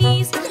and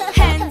knees,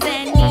 hands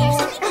and knees.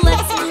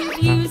 Let's move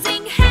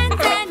using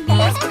hands and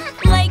knees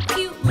like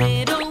cute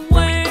little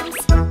worms.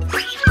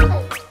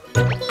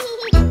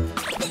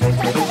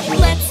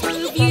 Let's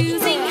move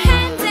using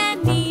hands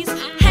and knees.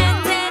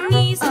 Hands and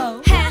knees,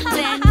 hands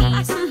and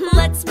knees.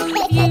 Let's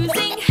move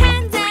using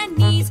hands and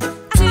knees to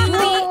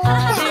the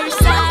other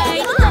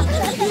side.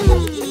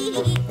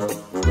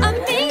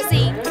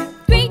 Amazing!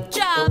 Great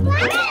job!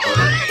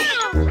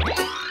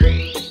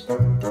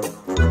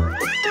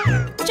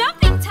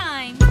 Jumping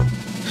time!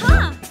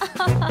 Huh?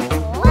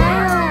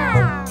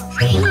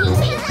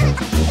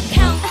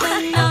 Count the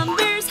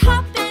numbers,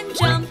 hop and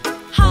jump,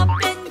 hop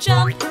and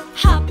jump,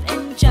 hop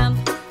and jump.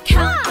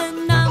 Count the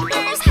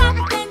numbers,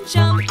 hop and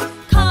jump.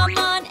 Come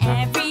on,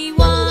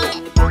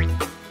 everyone.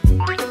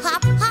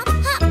 Hop, hop,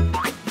 hop!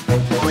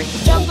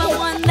 Jump on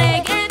one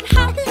leg and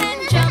hop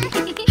and jump.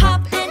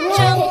 Hop and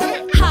jump,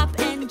 hop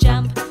and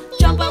jump.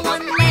 Jump on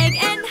one leg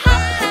and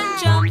hop and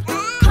jump.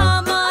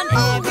 Come on,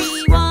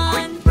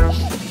 everyone.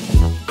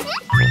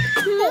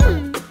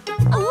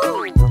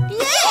 Oh,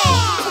 Yeah!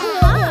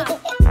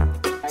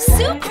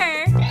 super!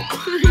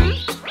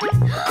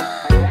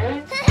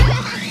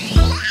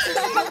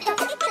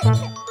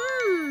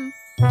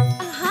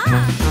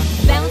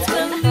 Bounce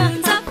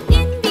balloons up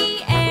in the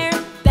air.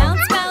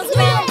 Bounce, bounce,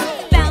 bounce.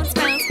 Bounce,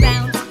 bounce,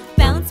 bounce.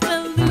 Bounce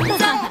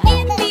balloons up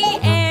in the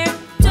air.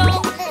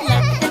 Don't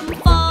let them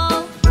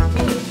fall.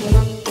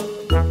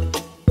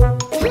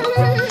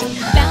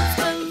 Bounce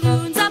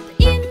balloons up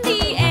in the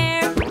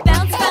air.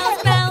 Bounce,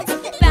 bounce, bounce.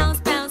 Bounce,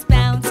 bounce,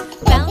 bounce.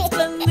 Bounce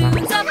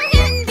balloons up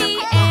in the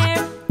air.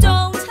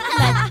 Don't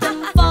let them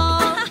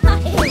fall.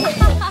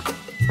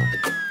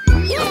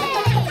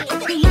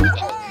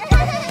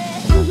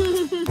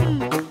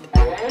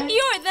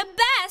 You're the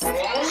best!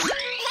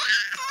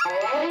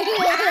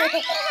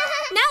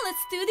 Now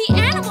let's do the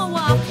animal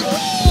walk.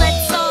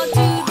 Let's all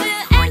do the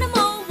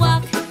animal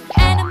walk.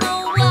 Animal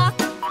walk,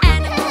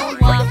 animal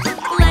walk.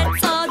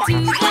 Let's all do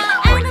the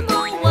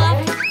animal walk.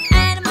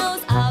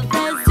 Animals of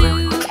the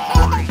zoo.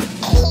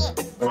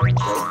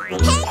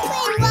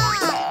 Penguin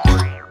walk!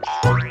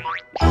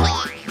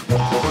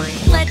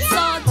 Let's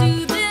all do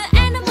the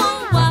animal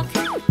walk.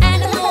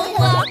 Animal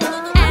walk,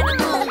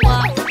 animal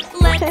walk.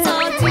 Let's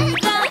all do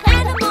the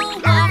animal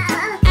walk.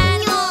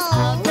 Animals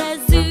of the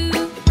zoo.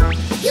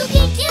 You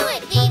can do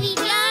it, Baby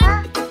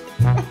John!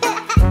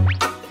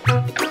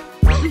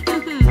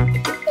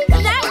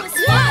 That was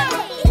fun!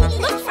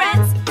 Look,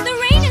 friends, the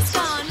rain is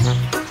gone.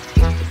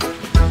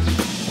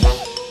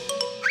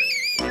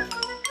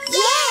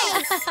 Yes!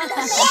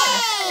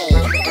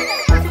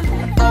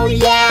 Oh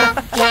yeah,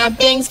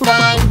 camping's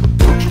fun.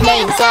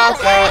 Playing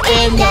soccer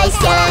in the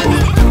sun.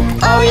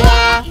 Oh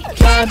yeah,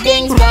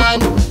 camping's fun.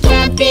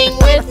 Camping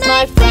with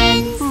my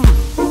friends.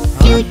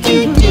 Do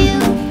do do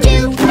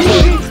do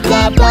kick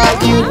the ball.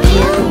 Do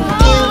do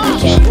do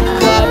kick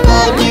the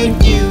ball. Do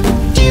do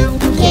do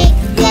kick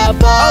the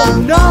ball. Oh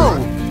no!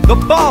 The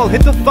ball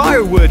hit the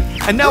firewood,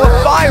 and now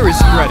a fire is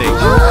spreading.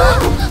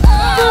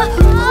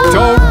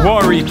 Don't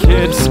worry,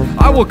 kids.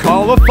 I will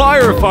call the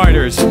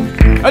firefighters.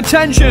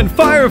 Attention,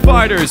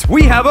 firefighters!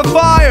 We have a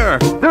fire!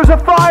 There's a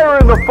fire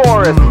in the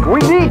forest. We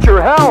need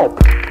your help.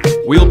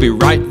 We'll be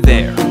right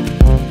there.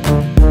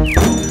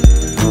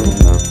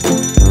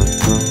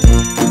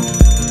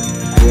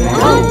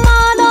 Come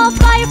on, all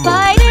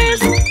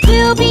firefighters,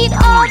 we'll beat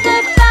all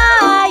the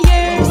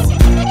fires.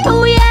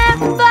 Oh yeah,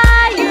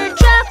 fire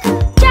truck,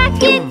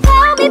 jacket,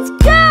 helmets,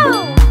 go!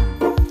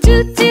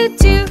 Toot toot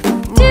toot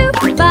toot,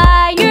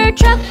 fire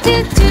truck,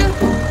 toot toot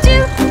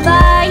toot,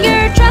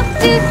 fire truck,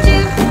 toot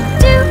toot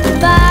toot,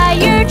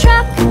 fire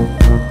truck.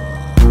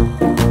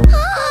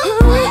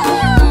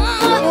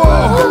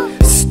 Whoa!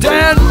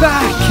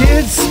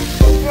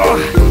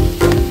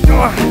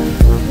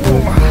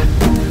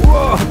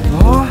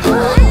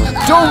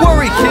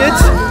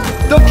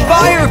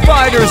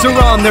 firefighters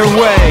are on their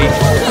way.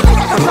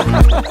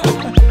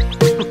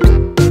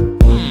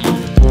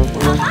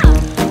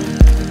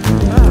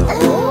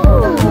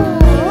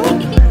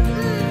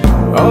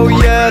 Oh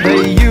yeah,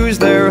 they use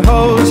their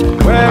hose,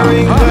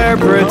 wearing their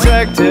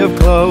protective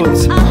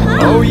clothes.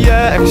 Oh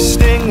yeah,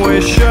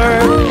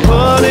 extinguisher,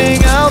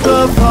 putting out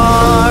the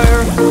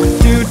fire.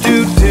 Do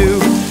do do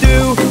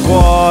do,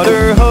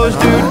 water hose,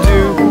 do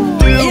do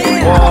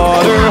do,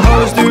 water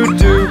hose, do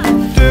do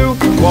do,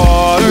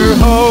 water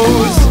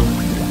hose.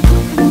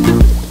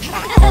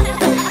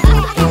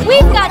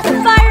 We've got the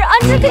fire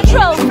under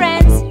control,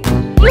 friends.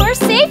 You're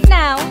safe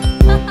now.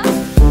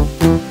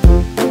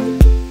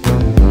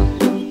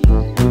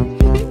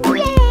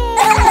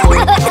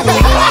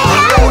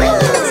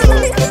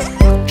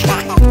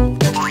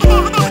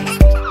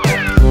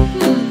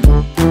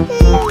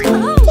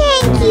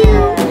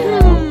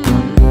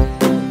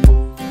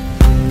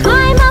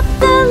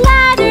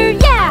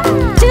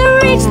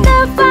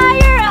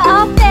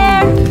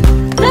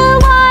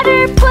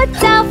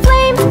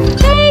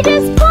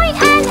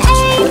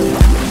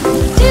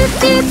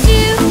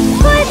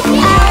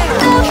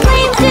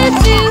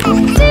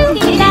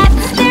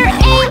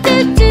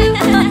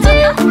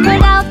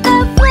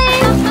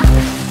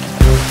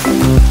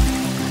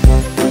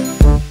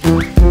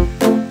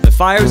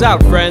 Fire's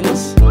out,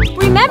 friends.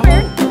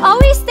 Remember,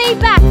 always stay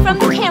back from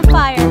the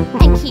campfire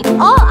and keep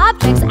all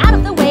objects out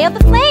of the way of the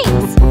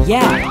flames.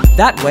 Yeah,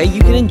 that way you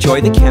can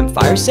enjoy the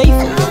campfire safely.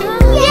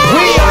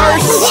 We are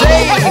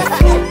safe!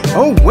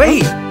 Oh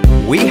wait,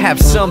 we have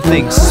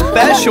something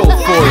special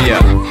for you.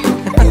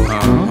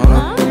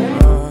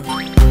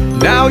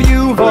 Now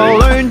you've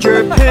all earned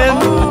your pin,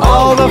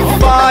 all the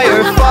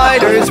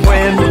firefighters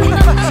win.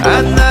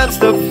 And that's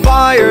the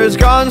fire's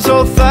gone,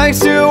 so thanks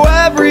to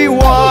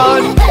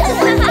everyone.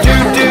 Do,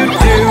 do,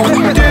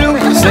 do,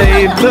 do,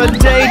 save the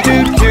day,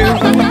 do, do,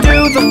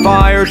 do, the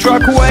fire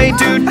truck way,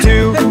 do,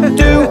 do,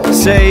 do,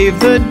 save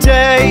the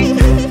day.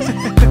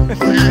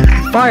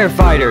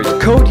 Firefighters,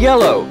 code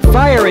yellow,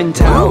 fire in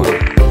town.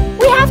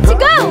 We have to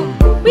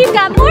go. We've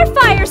got more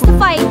fires to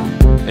fight.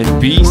 And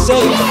be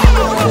safe.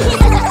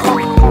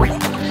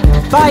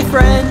 Bye,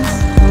 friends.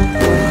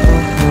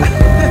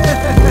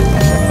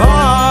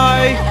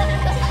 Bye.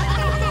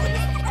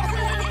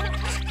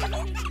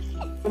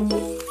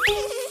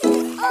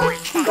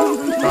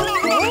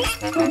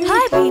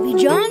 Hi, Baby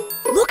John.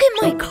 Look at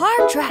my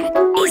car track.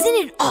 Isn't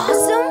it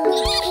awesome?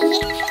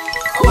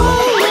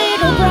 Whoa,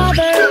 little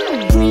brother,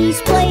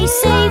 please play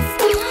safe.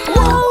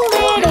 Whoa,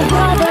 little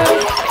brother,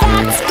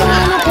 that's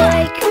gonna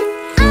break.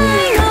 I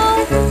know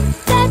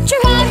that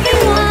you're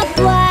having a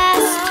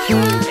blast,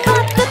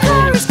 but the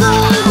car is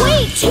going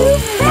way too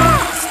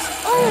fast.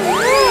 Oh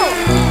no!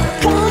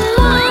 Come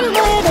on,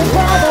 little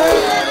brother,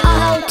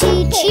 I'll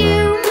teach you.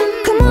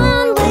 Come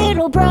on,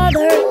 little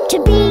brother, to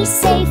be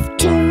safe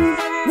too.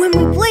 When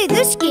we play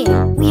this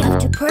game, we have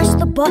to press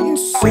the button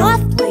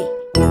softly.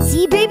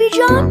 See, Baby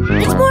John?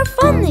 It's more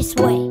fun this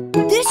way.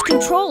 This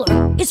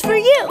controller is for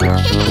you.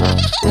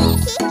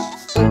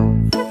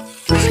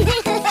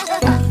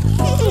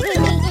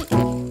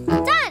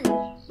 Done!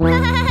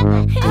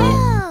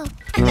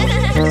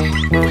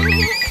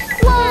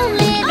 Whoa,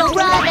 little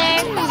brother,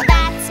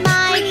 that's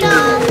my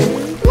dog.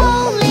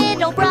 Whoa,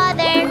 little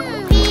brother,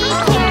 be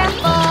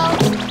careful.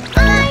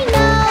 I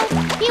know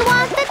you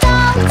want the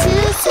dog to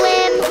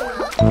swim.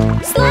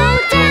 Slow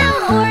down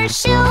or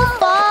she'll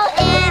fall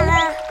in.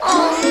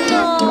 Oh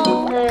no!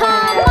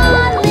 Come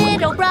on,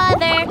 little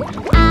brother,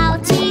 I'll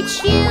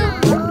teach you.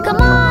 Come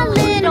on,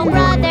 little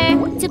brother,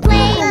 to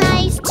play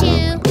nice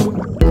too.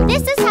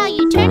 This is how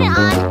you turn it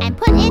on and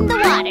put in the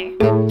water.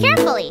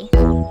 Carefully.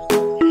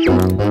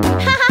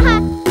 Ha ha ha!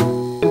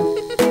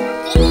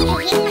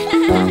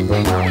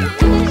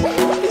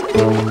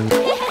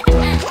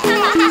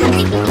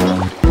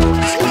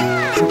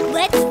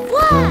 Let's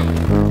fly!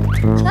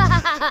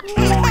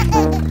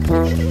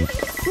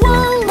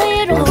 Whoa,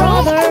 little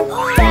brother,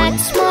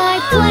 that's my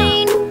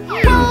plane.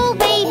 Oh,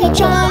 Baby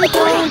John,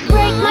 don't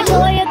break my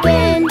toy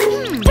again.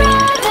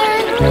 Brother,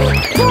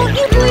 won't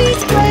you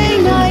please play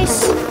nice?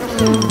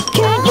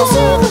 Can't you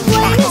see the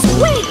plane is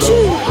way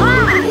too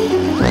high?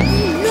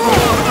 No.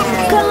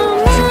 Come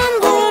on,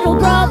 little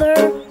brother,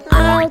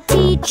 I'll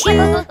teach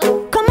you.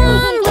 Come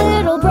on,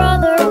 little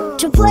brother,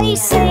 to play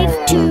safe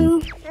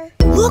too.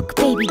 Look,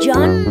 Baby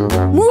John.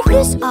 Move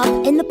this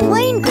up and the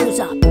plane goes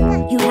up.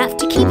 You have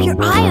to keep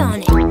your eye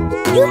on it.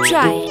 You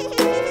try it.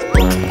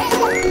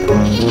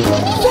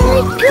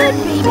 Very good,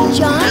 Baby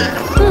John.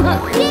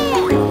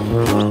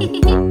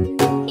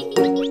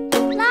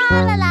 La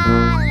la la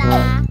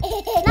la,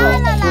 la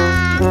la la.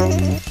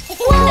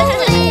 Whoa,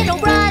 little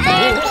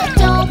brother,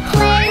 don't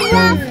play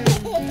rough.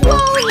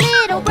 Whoa,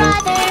 little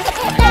brother,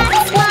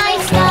 that's my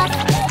stuff.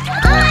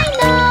 I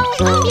know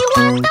you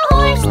want the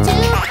horse to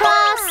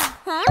cross.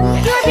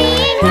 You're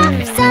being rough,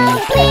 so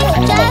please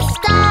just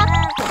stop.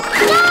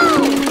 No!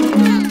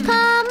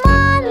 Come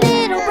on,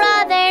 little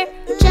brother,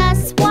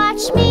 just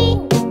watch me.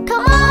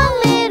 Come on,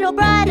 little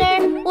brother,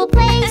 we'll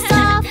play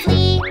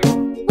softly.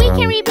 We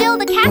can rebuild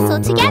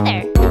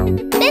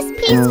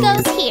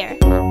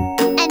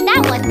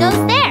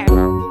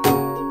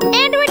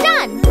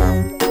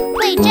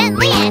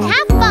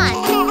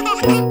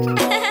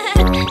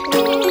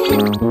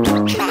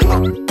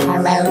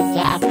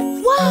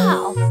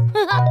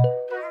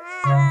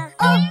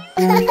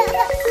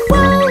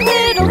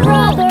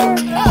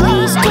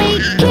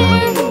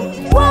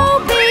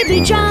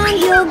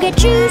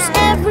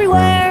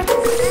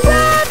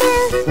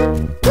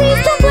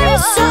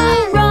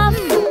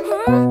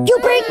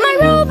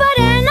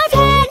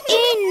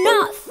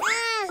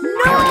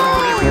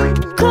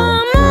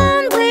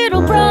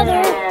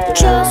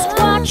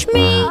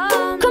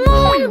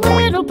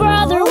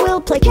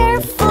play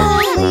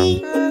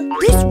carefully.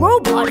 This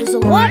robot is a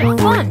lot of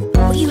fun,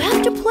 but you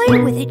have to play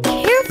with it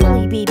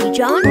carefully, Baby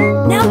John.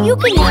 Now you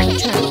can have a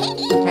turn.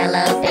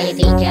 Hello,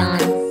 Baby John.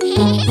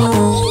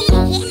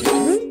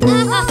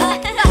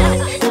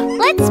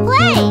 Let's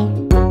play.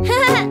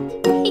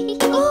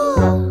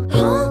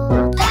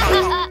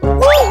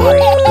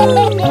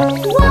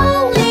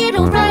 Whoa,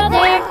 little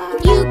brother,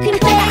 you can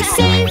play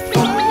safe.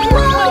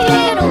 Whoa,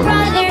 little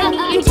brother,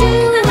 you're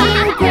doing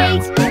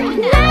great.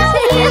 Now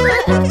you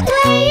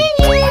play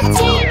and you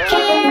take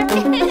care.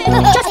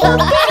 Just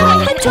look at all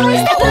the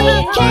toys that we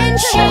can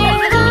share.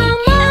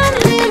 Come on,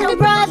 little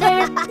brother,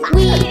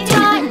 we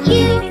taught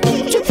you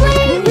to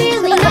play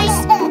really nice.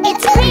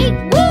 It's great.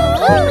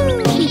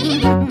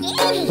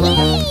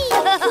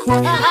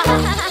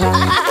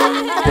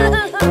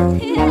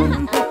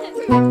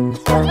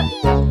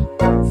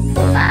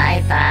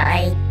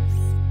 Bye-bye.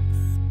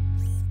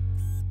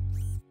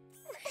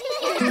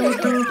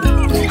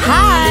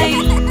 Hi!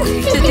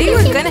 Today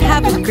we're gonna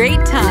have a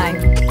great time.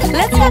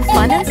 Let's have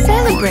fun and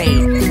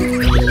celebrate.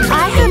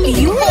 I have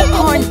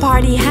unicorn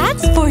party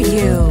hats for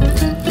you.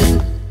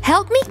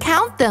 Help me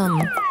count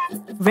them.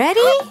 Ready?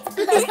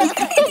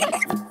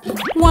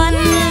 1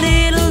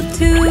 little,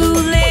 2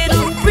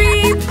 little,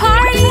 3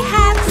 party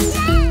hats.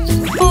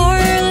 4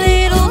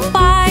 little,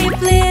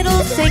 5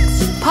 little,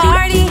 6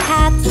 party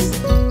hats.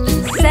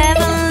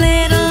 7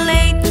 little,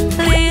 8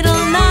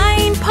 little,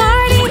 9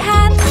 party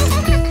hats.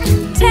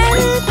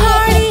 10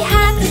 party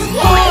hats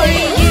for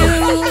you.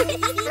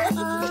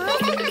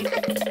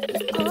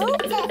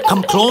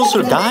 Come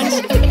closer,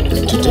 guys.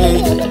 Today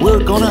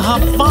we're gonna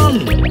have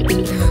fun.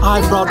 I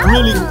brought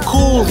really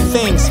cool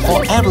things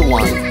for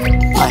everyone.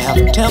 I have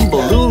 10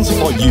 balloons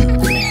for you.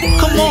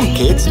 Come on,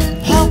 kids,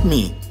 help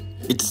me.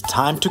 It's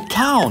time to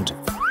count.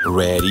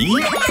 Ready?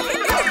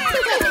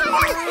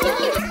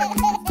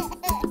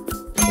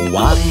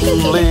 1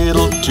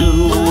 little, 2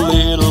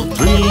 little,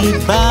 3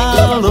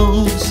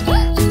 balloons.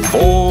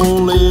 4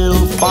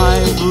 little,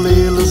 5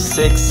 little,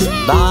 6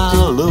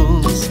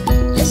 balloons.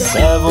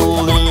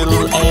 7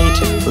 little,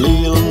 8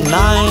 little,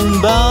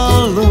 9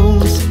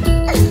 balloons.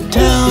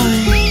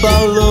 10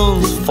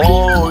 balloons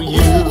for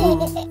you.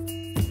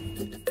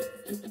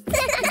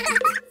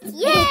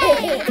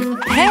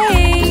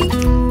 Hey!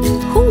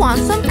 Who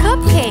wants some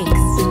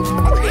cupcakes?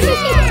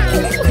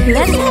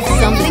 Let's have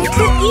something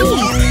to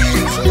eat.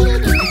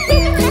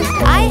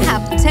 I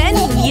have 10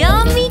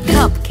 yummy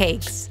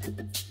cupcakes.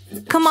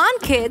 Come on,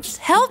 kids,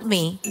 help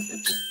me.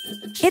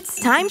 It's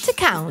time to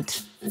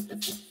count.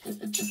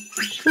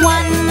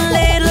 1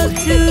 little,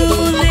 2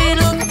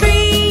 little,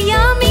 3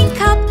 yummy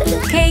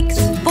cupcakes.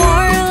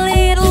 4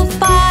 little,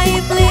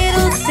 5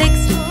 little,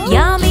 6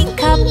 yummy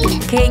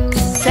cupcakes.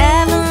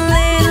 7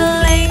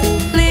 little, 8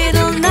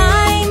 little,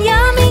 9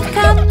 yummy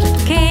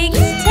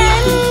cupcakes.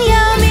 10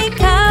 yummy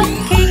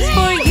cupcakes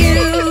for you.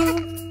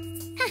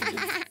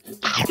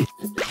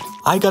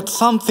 I got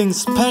something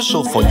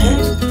special for you.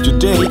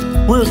 Today,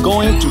 we're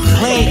going to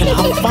play and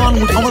have fun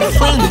with our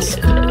friends.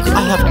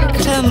 I have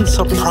 10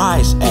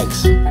 surprise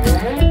eggs.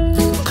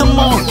 Come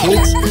on,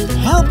 kids,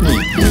 help me.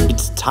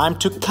 It's time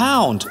to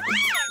count.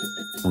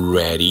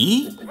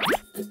 Ready?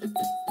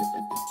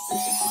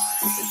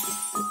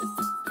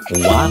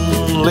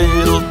 1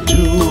 little, 2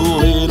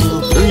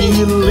 little,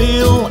 3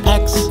 little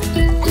eggs.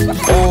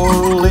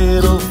 4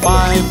 little,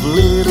 5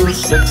 little,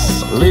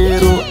 6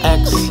 little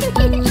eggs.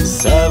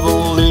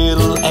 7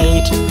 little,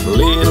 8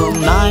 little,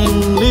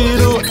 9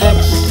 little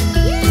eggs.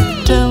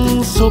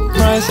 10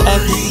 surprise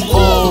eggs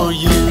for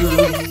you.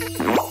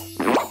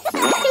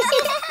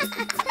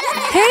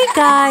 Hey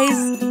guys!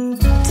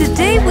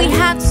 Today we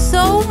had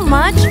so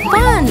much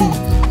fun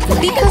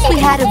because we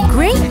had a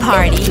great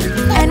party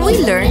and we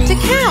learned to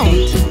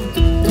count.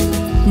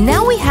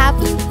 Now we have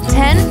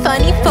 10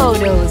 funny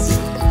photos.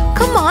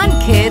 Come on,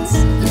 kids,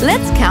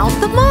 let's count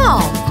them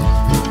all.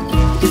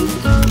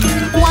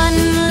 1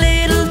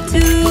 little, 2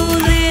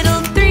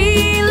 little,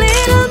 3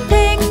 little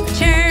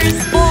pictures.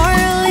 4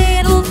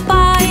 little,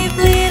 5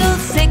 little,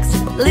 6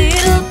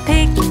 little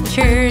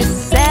pictures.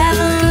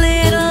 7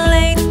 little,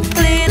 8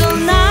 little,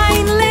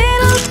 9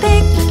 little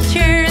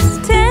pictures.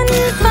 10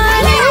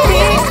 funny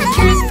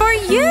pictures for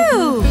you.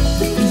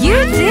 You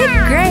did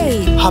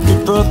great. Happy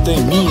birthday,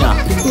 Mia.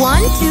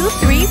 1, 2,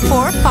 3,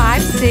 4,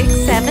 5, 6,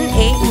 7,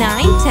 8,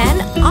 9,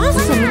 10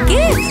 awesome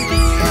gifts!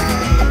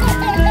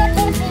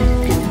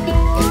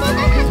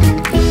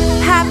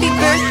 Happy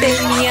birthday,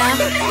 Mia!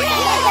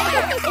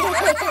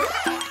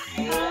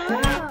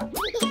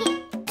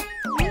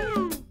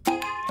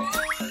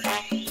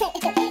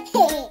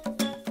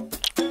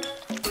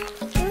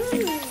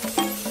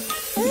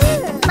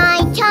 My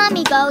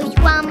tummy goes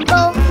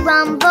rumble,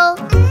 rumble,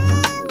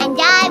 and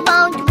I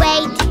won't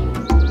wait.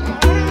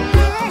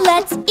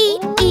 Let's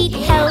eat, eat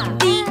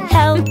healthy,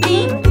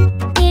 healthy.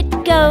 It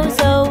goes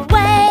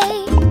away.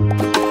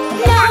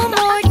 No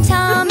more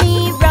tummy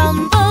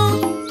rumble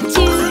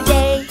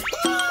today.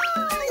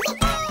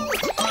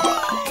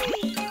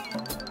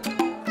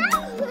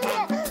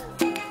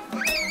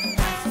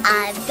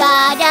 I've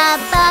got a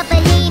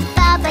bubbly,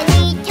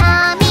 bubbly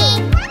tummy.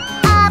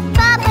 I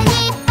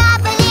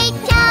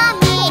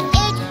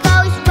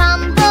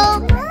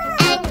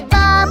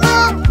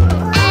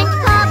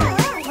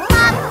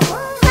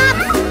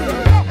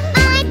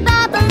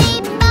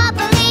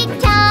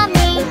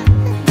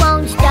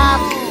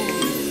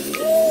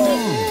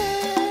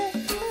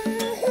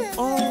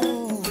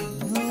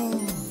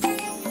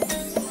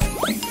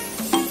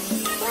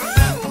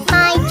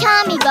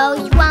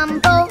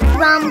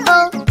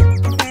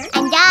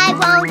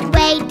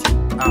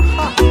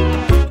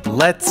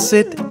Let's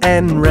sit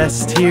and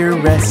rest here,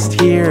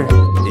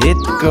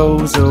 it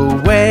goes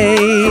away.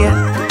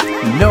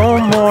 No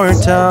more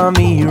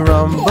tummy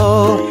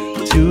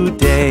rumble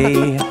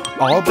today.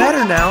 All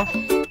better now.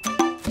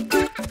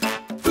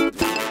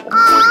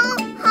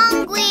 I'm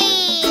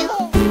hungry.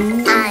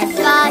 I've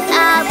got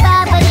a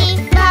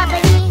bubbly,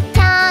 bubbly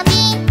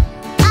tummy.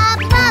 A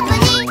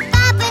bubbly,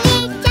 bubbly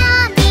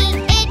tummy.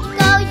 It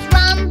goes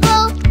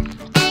rumble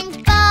and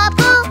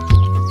bubble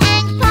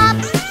and pop,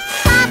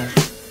 pop,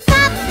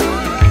 pop.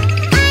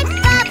 My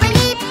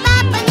bubbly,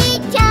 bubbly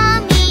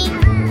tummy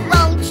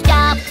won't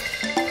stop.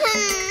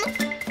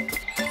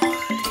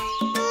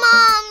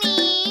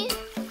 Mommy.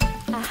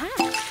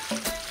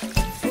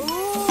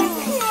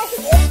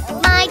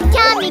 My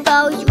tummy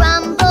goes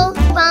rumble,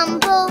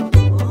 rumble,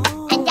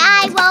 and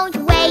I won't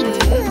wait.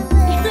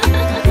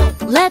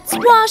 Let's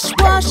wash,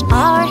 wash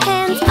our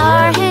hands,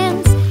 our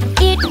hands.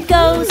 It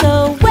goes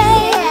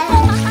away.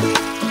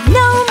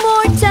 No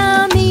more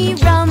tummy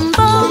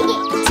rumble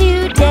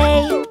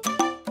today.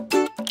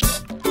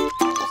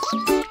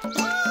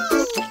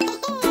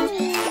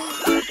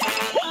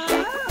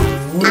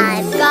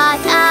 I've got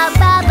a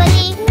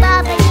bubbly,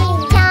 bubbly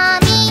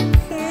tummy.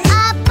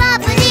 A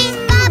bubbly,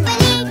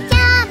 bubbly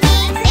tummy.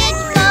 It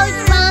goes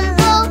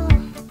rumble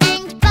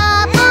and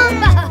bubble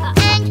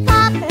and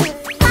pop,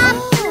 pop,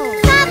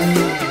 pop.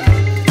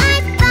 My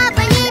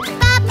bubbly,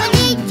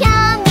 bubbly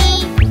tummy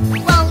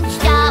won't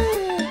stop.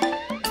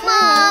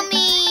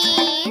 Mommy.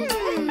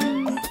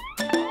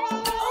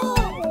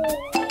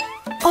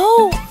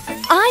 Oh,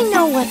 I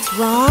know what's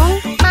wrong.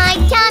 My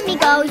tummy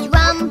goes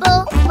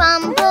rumble,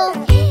 rumble,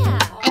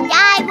 and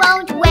I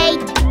won't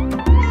wait.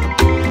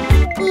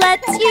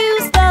 Let's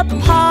use the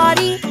paw